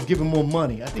what's called was giving more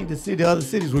money. I think the other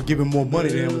cities were giving more money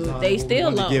to Amazon. They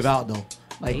still lost. To give out though,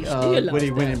 like where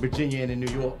they went in Virginia and in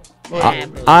New York. All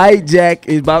right, Jack,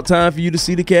 it's about time for you to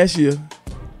see the cashier.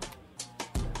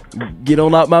 Get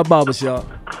on out my barbershop,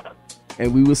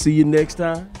 and we will see you next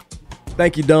time.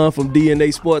 Thank you, Don from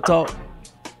DNA Sport Talk.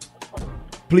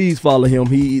 Please follow him.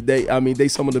 They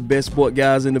some of the best sport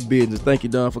guys in the business. Thank you,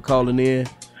 Don, for calling in.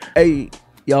 Hey,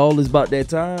 y'all, it's about that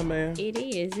time, man. It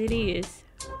is.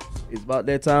 It's about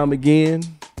that time again.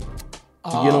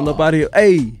 Get on up out of here.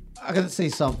 Hey, I gotta say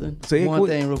something. Say one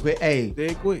quick. thing real quick. Hey, say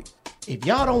it quick. If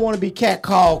y'all don't want to be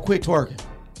catcalled, quit twerking.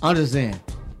 I'm just saying.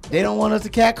 They don't want us to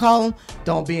catcall them.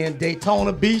 Don't be in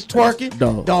Daytona Beach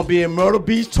twerking. Don't be in Myrtle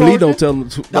Beach twerking. Please don't tell them.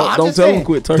 Don't tell them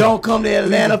quit twerking. Don't come to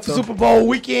Atlanta for Super Bowl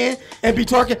weekend and be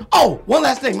twerking. Oh, one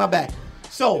last thing, my bad.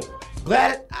 So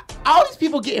glad all these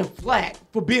people getting flack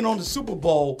for being on the Super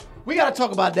Bowl. We got to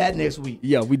talk about that next week.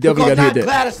 Yeah, we definitely got to hit that.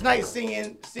 Gladys Knight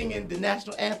singing the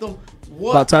national anthem.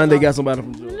 What? About time they got somebody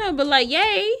from Georgia. No, but like,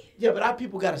 yay. Yeah, but our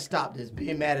people got to stop this,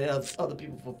 being mad at other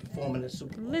people for performing the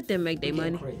Super Bowl. Let them make their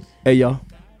money. Crazy. Hey, y'all.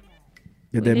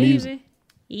 Get that music.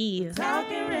 Yeah.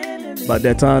 About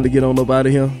that time to get on up out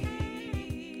of here.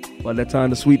 About that time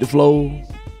to sweep the floors,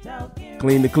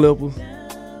 clean the clippers.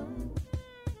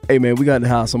 Hey, man, we got to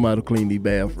hire somebody to clean these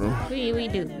bathrooms. We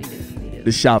do.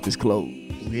 The shop is closed.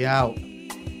 We out.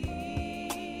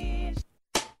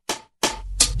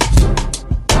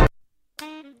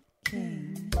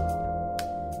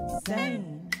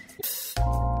 Sane.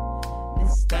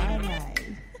 Miss Starlight.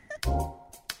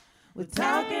 We're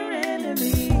talking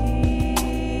randomly.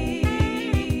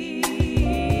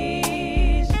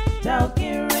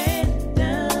 Talking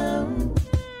random.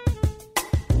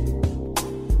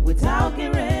 We're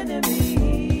talking randomly.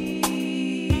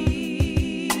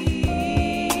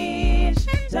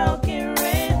 Talking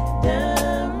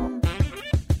random.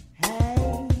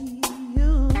 Hey,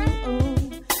 you.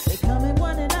 They coming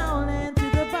one and all and to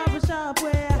the barber shop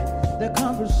where the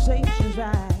conversation's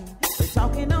right. We're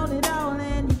talking on it all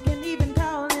and you can even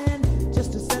call in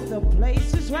just to set the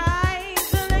places right.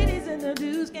 The ladies and the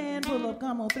dudes can pull up,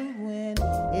 come on through when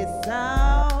it's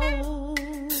all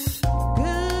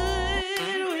good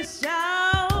with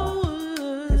y'all.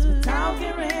 'Cause we're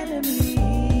talking randomly.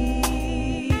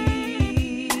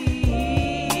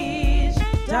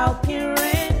 Talking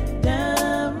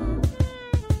random.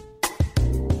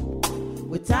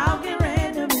 We're talking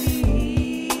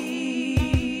randomly.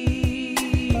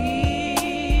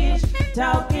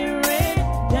 Talking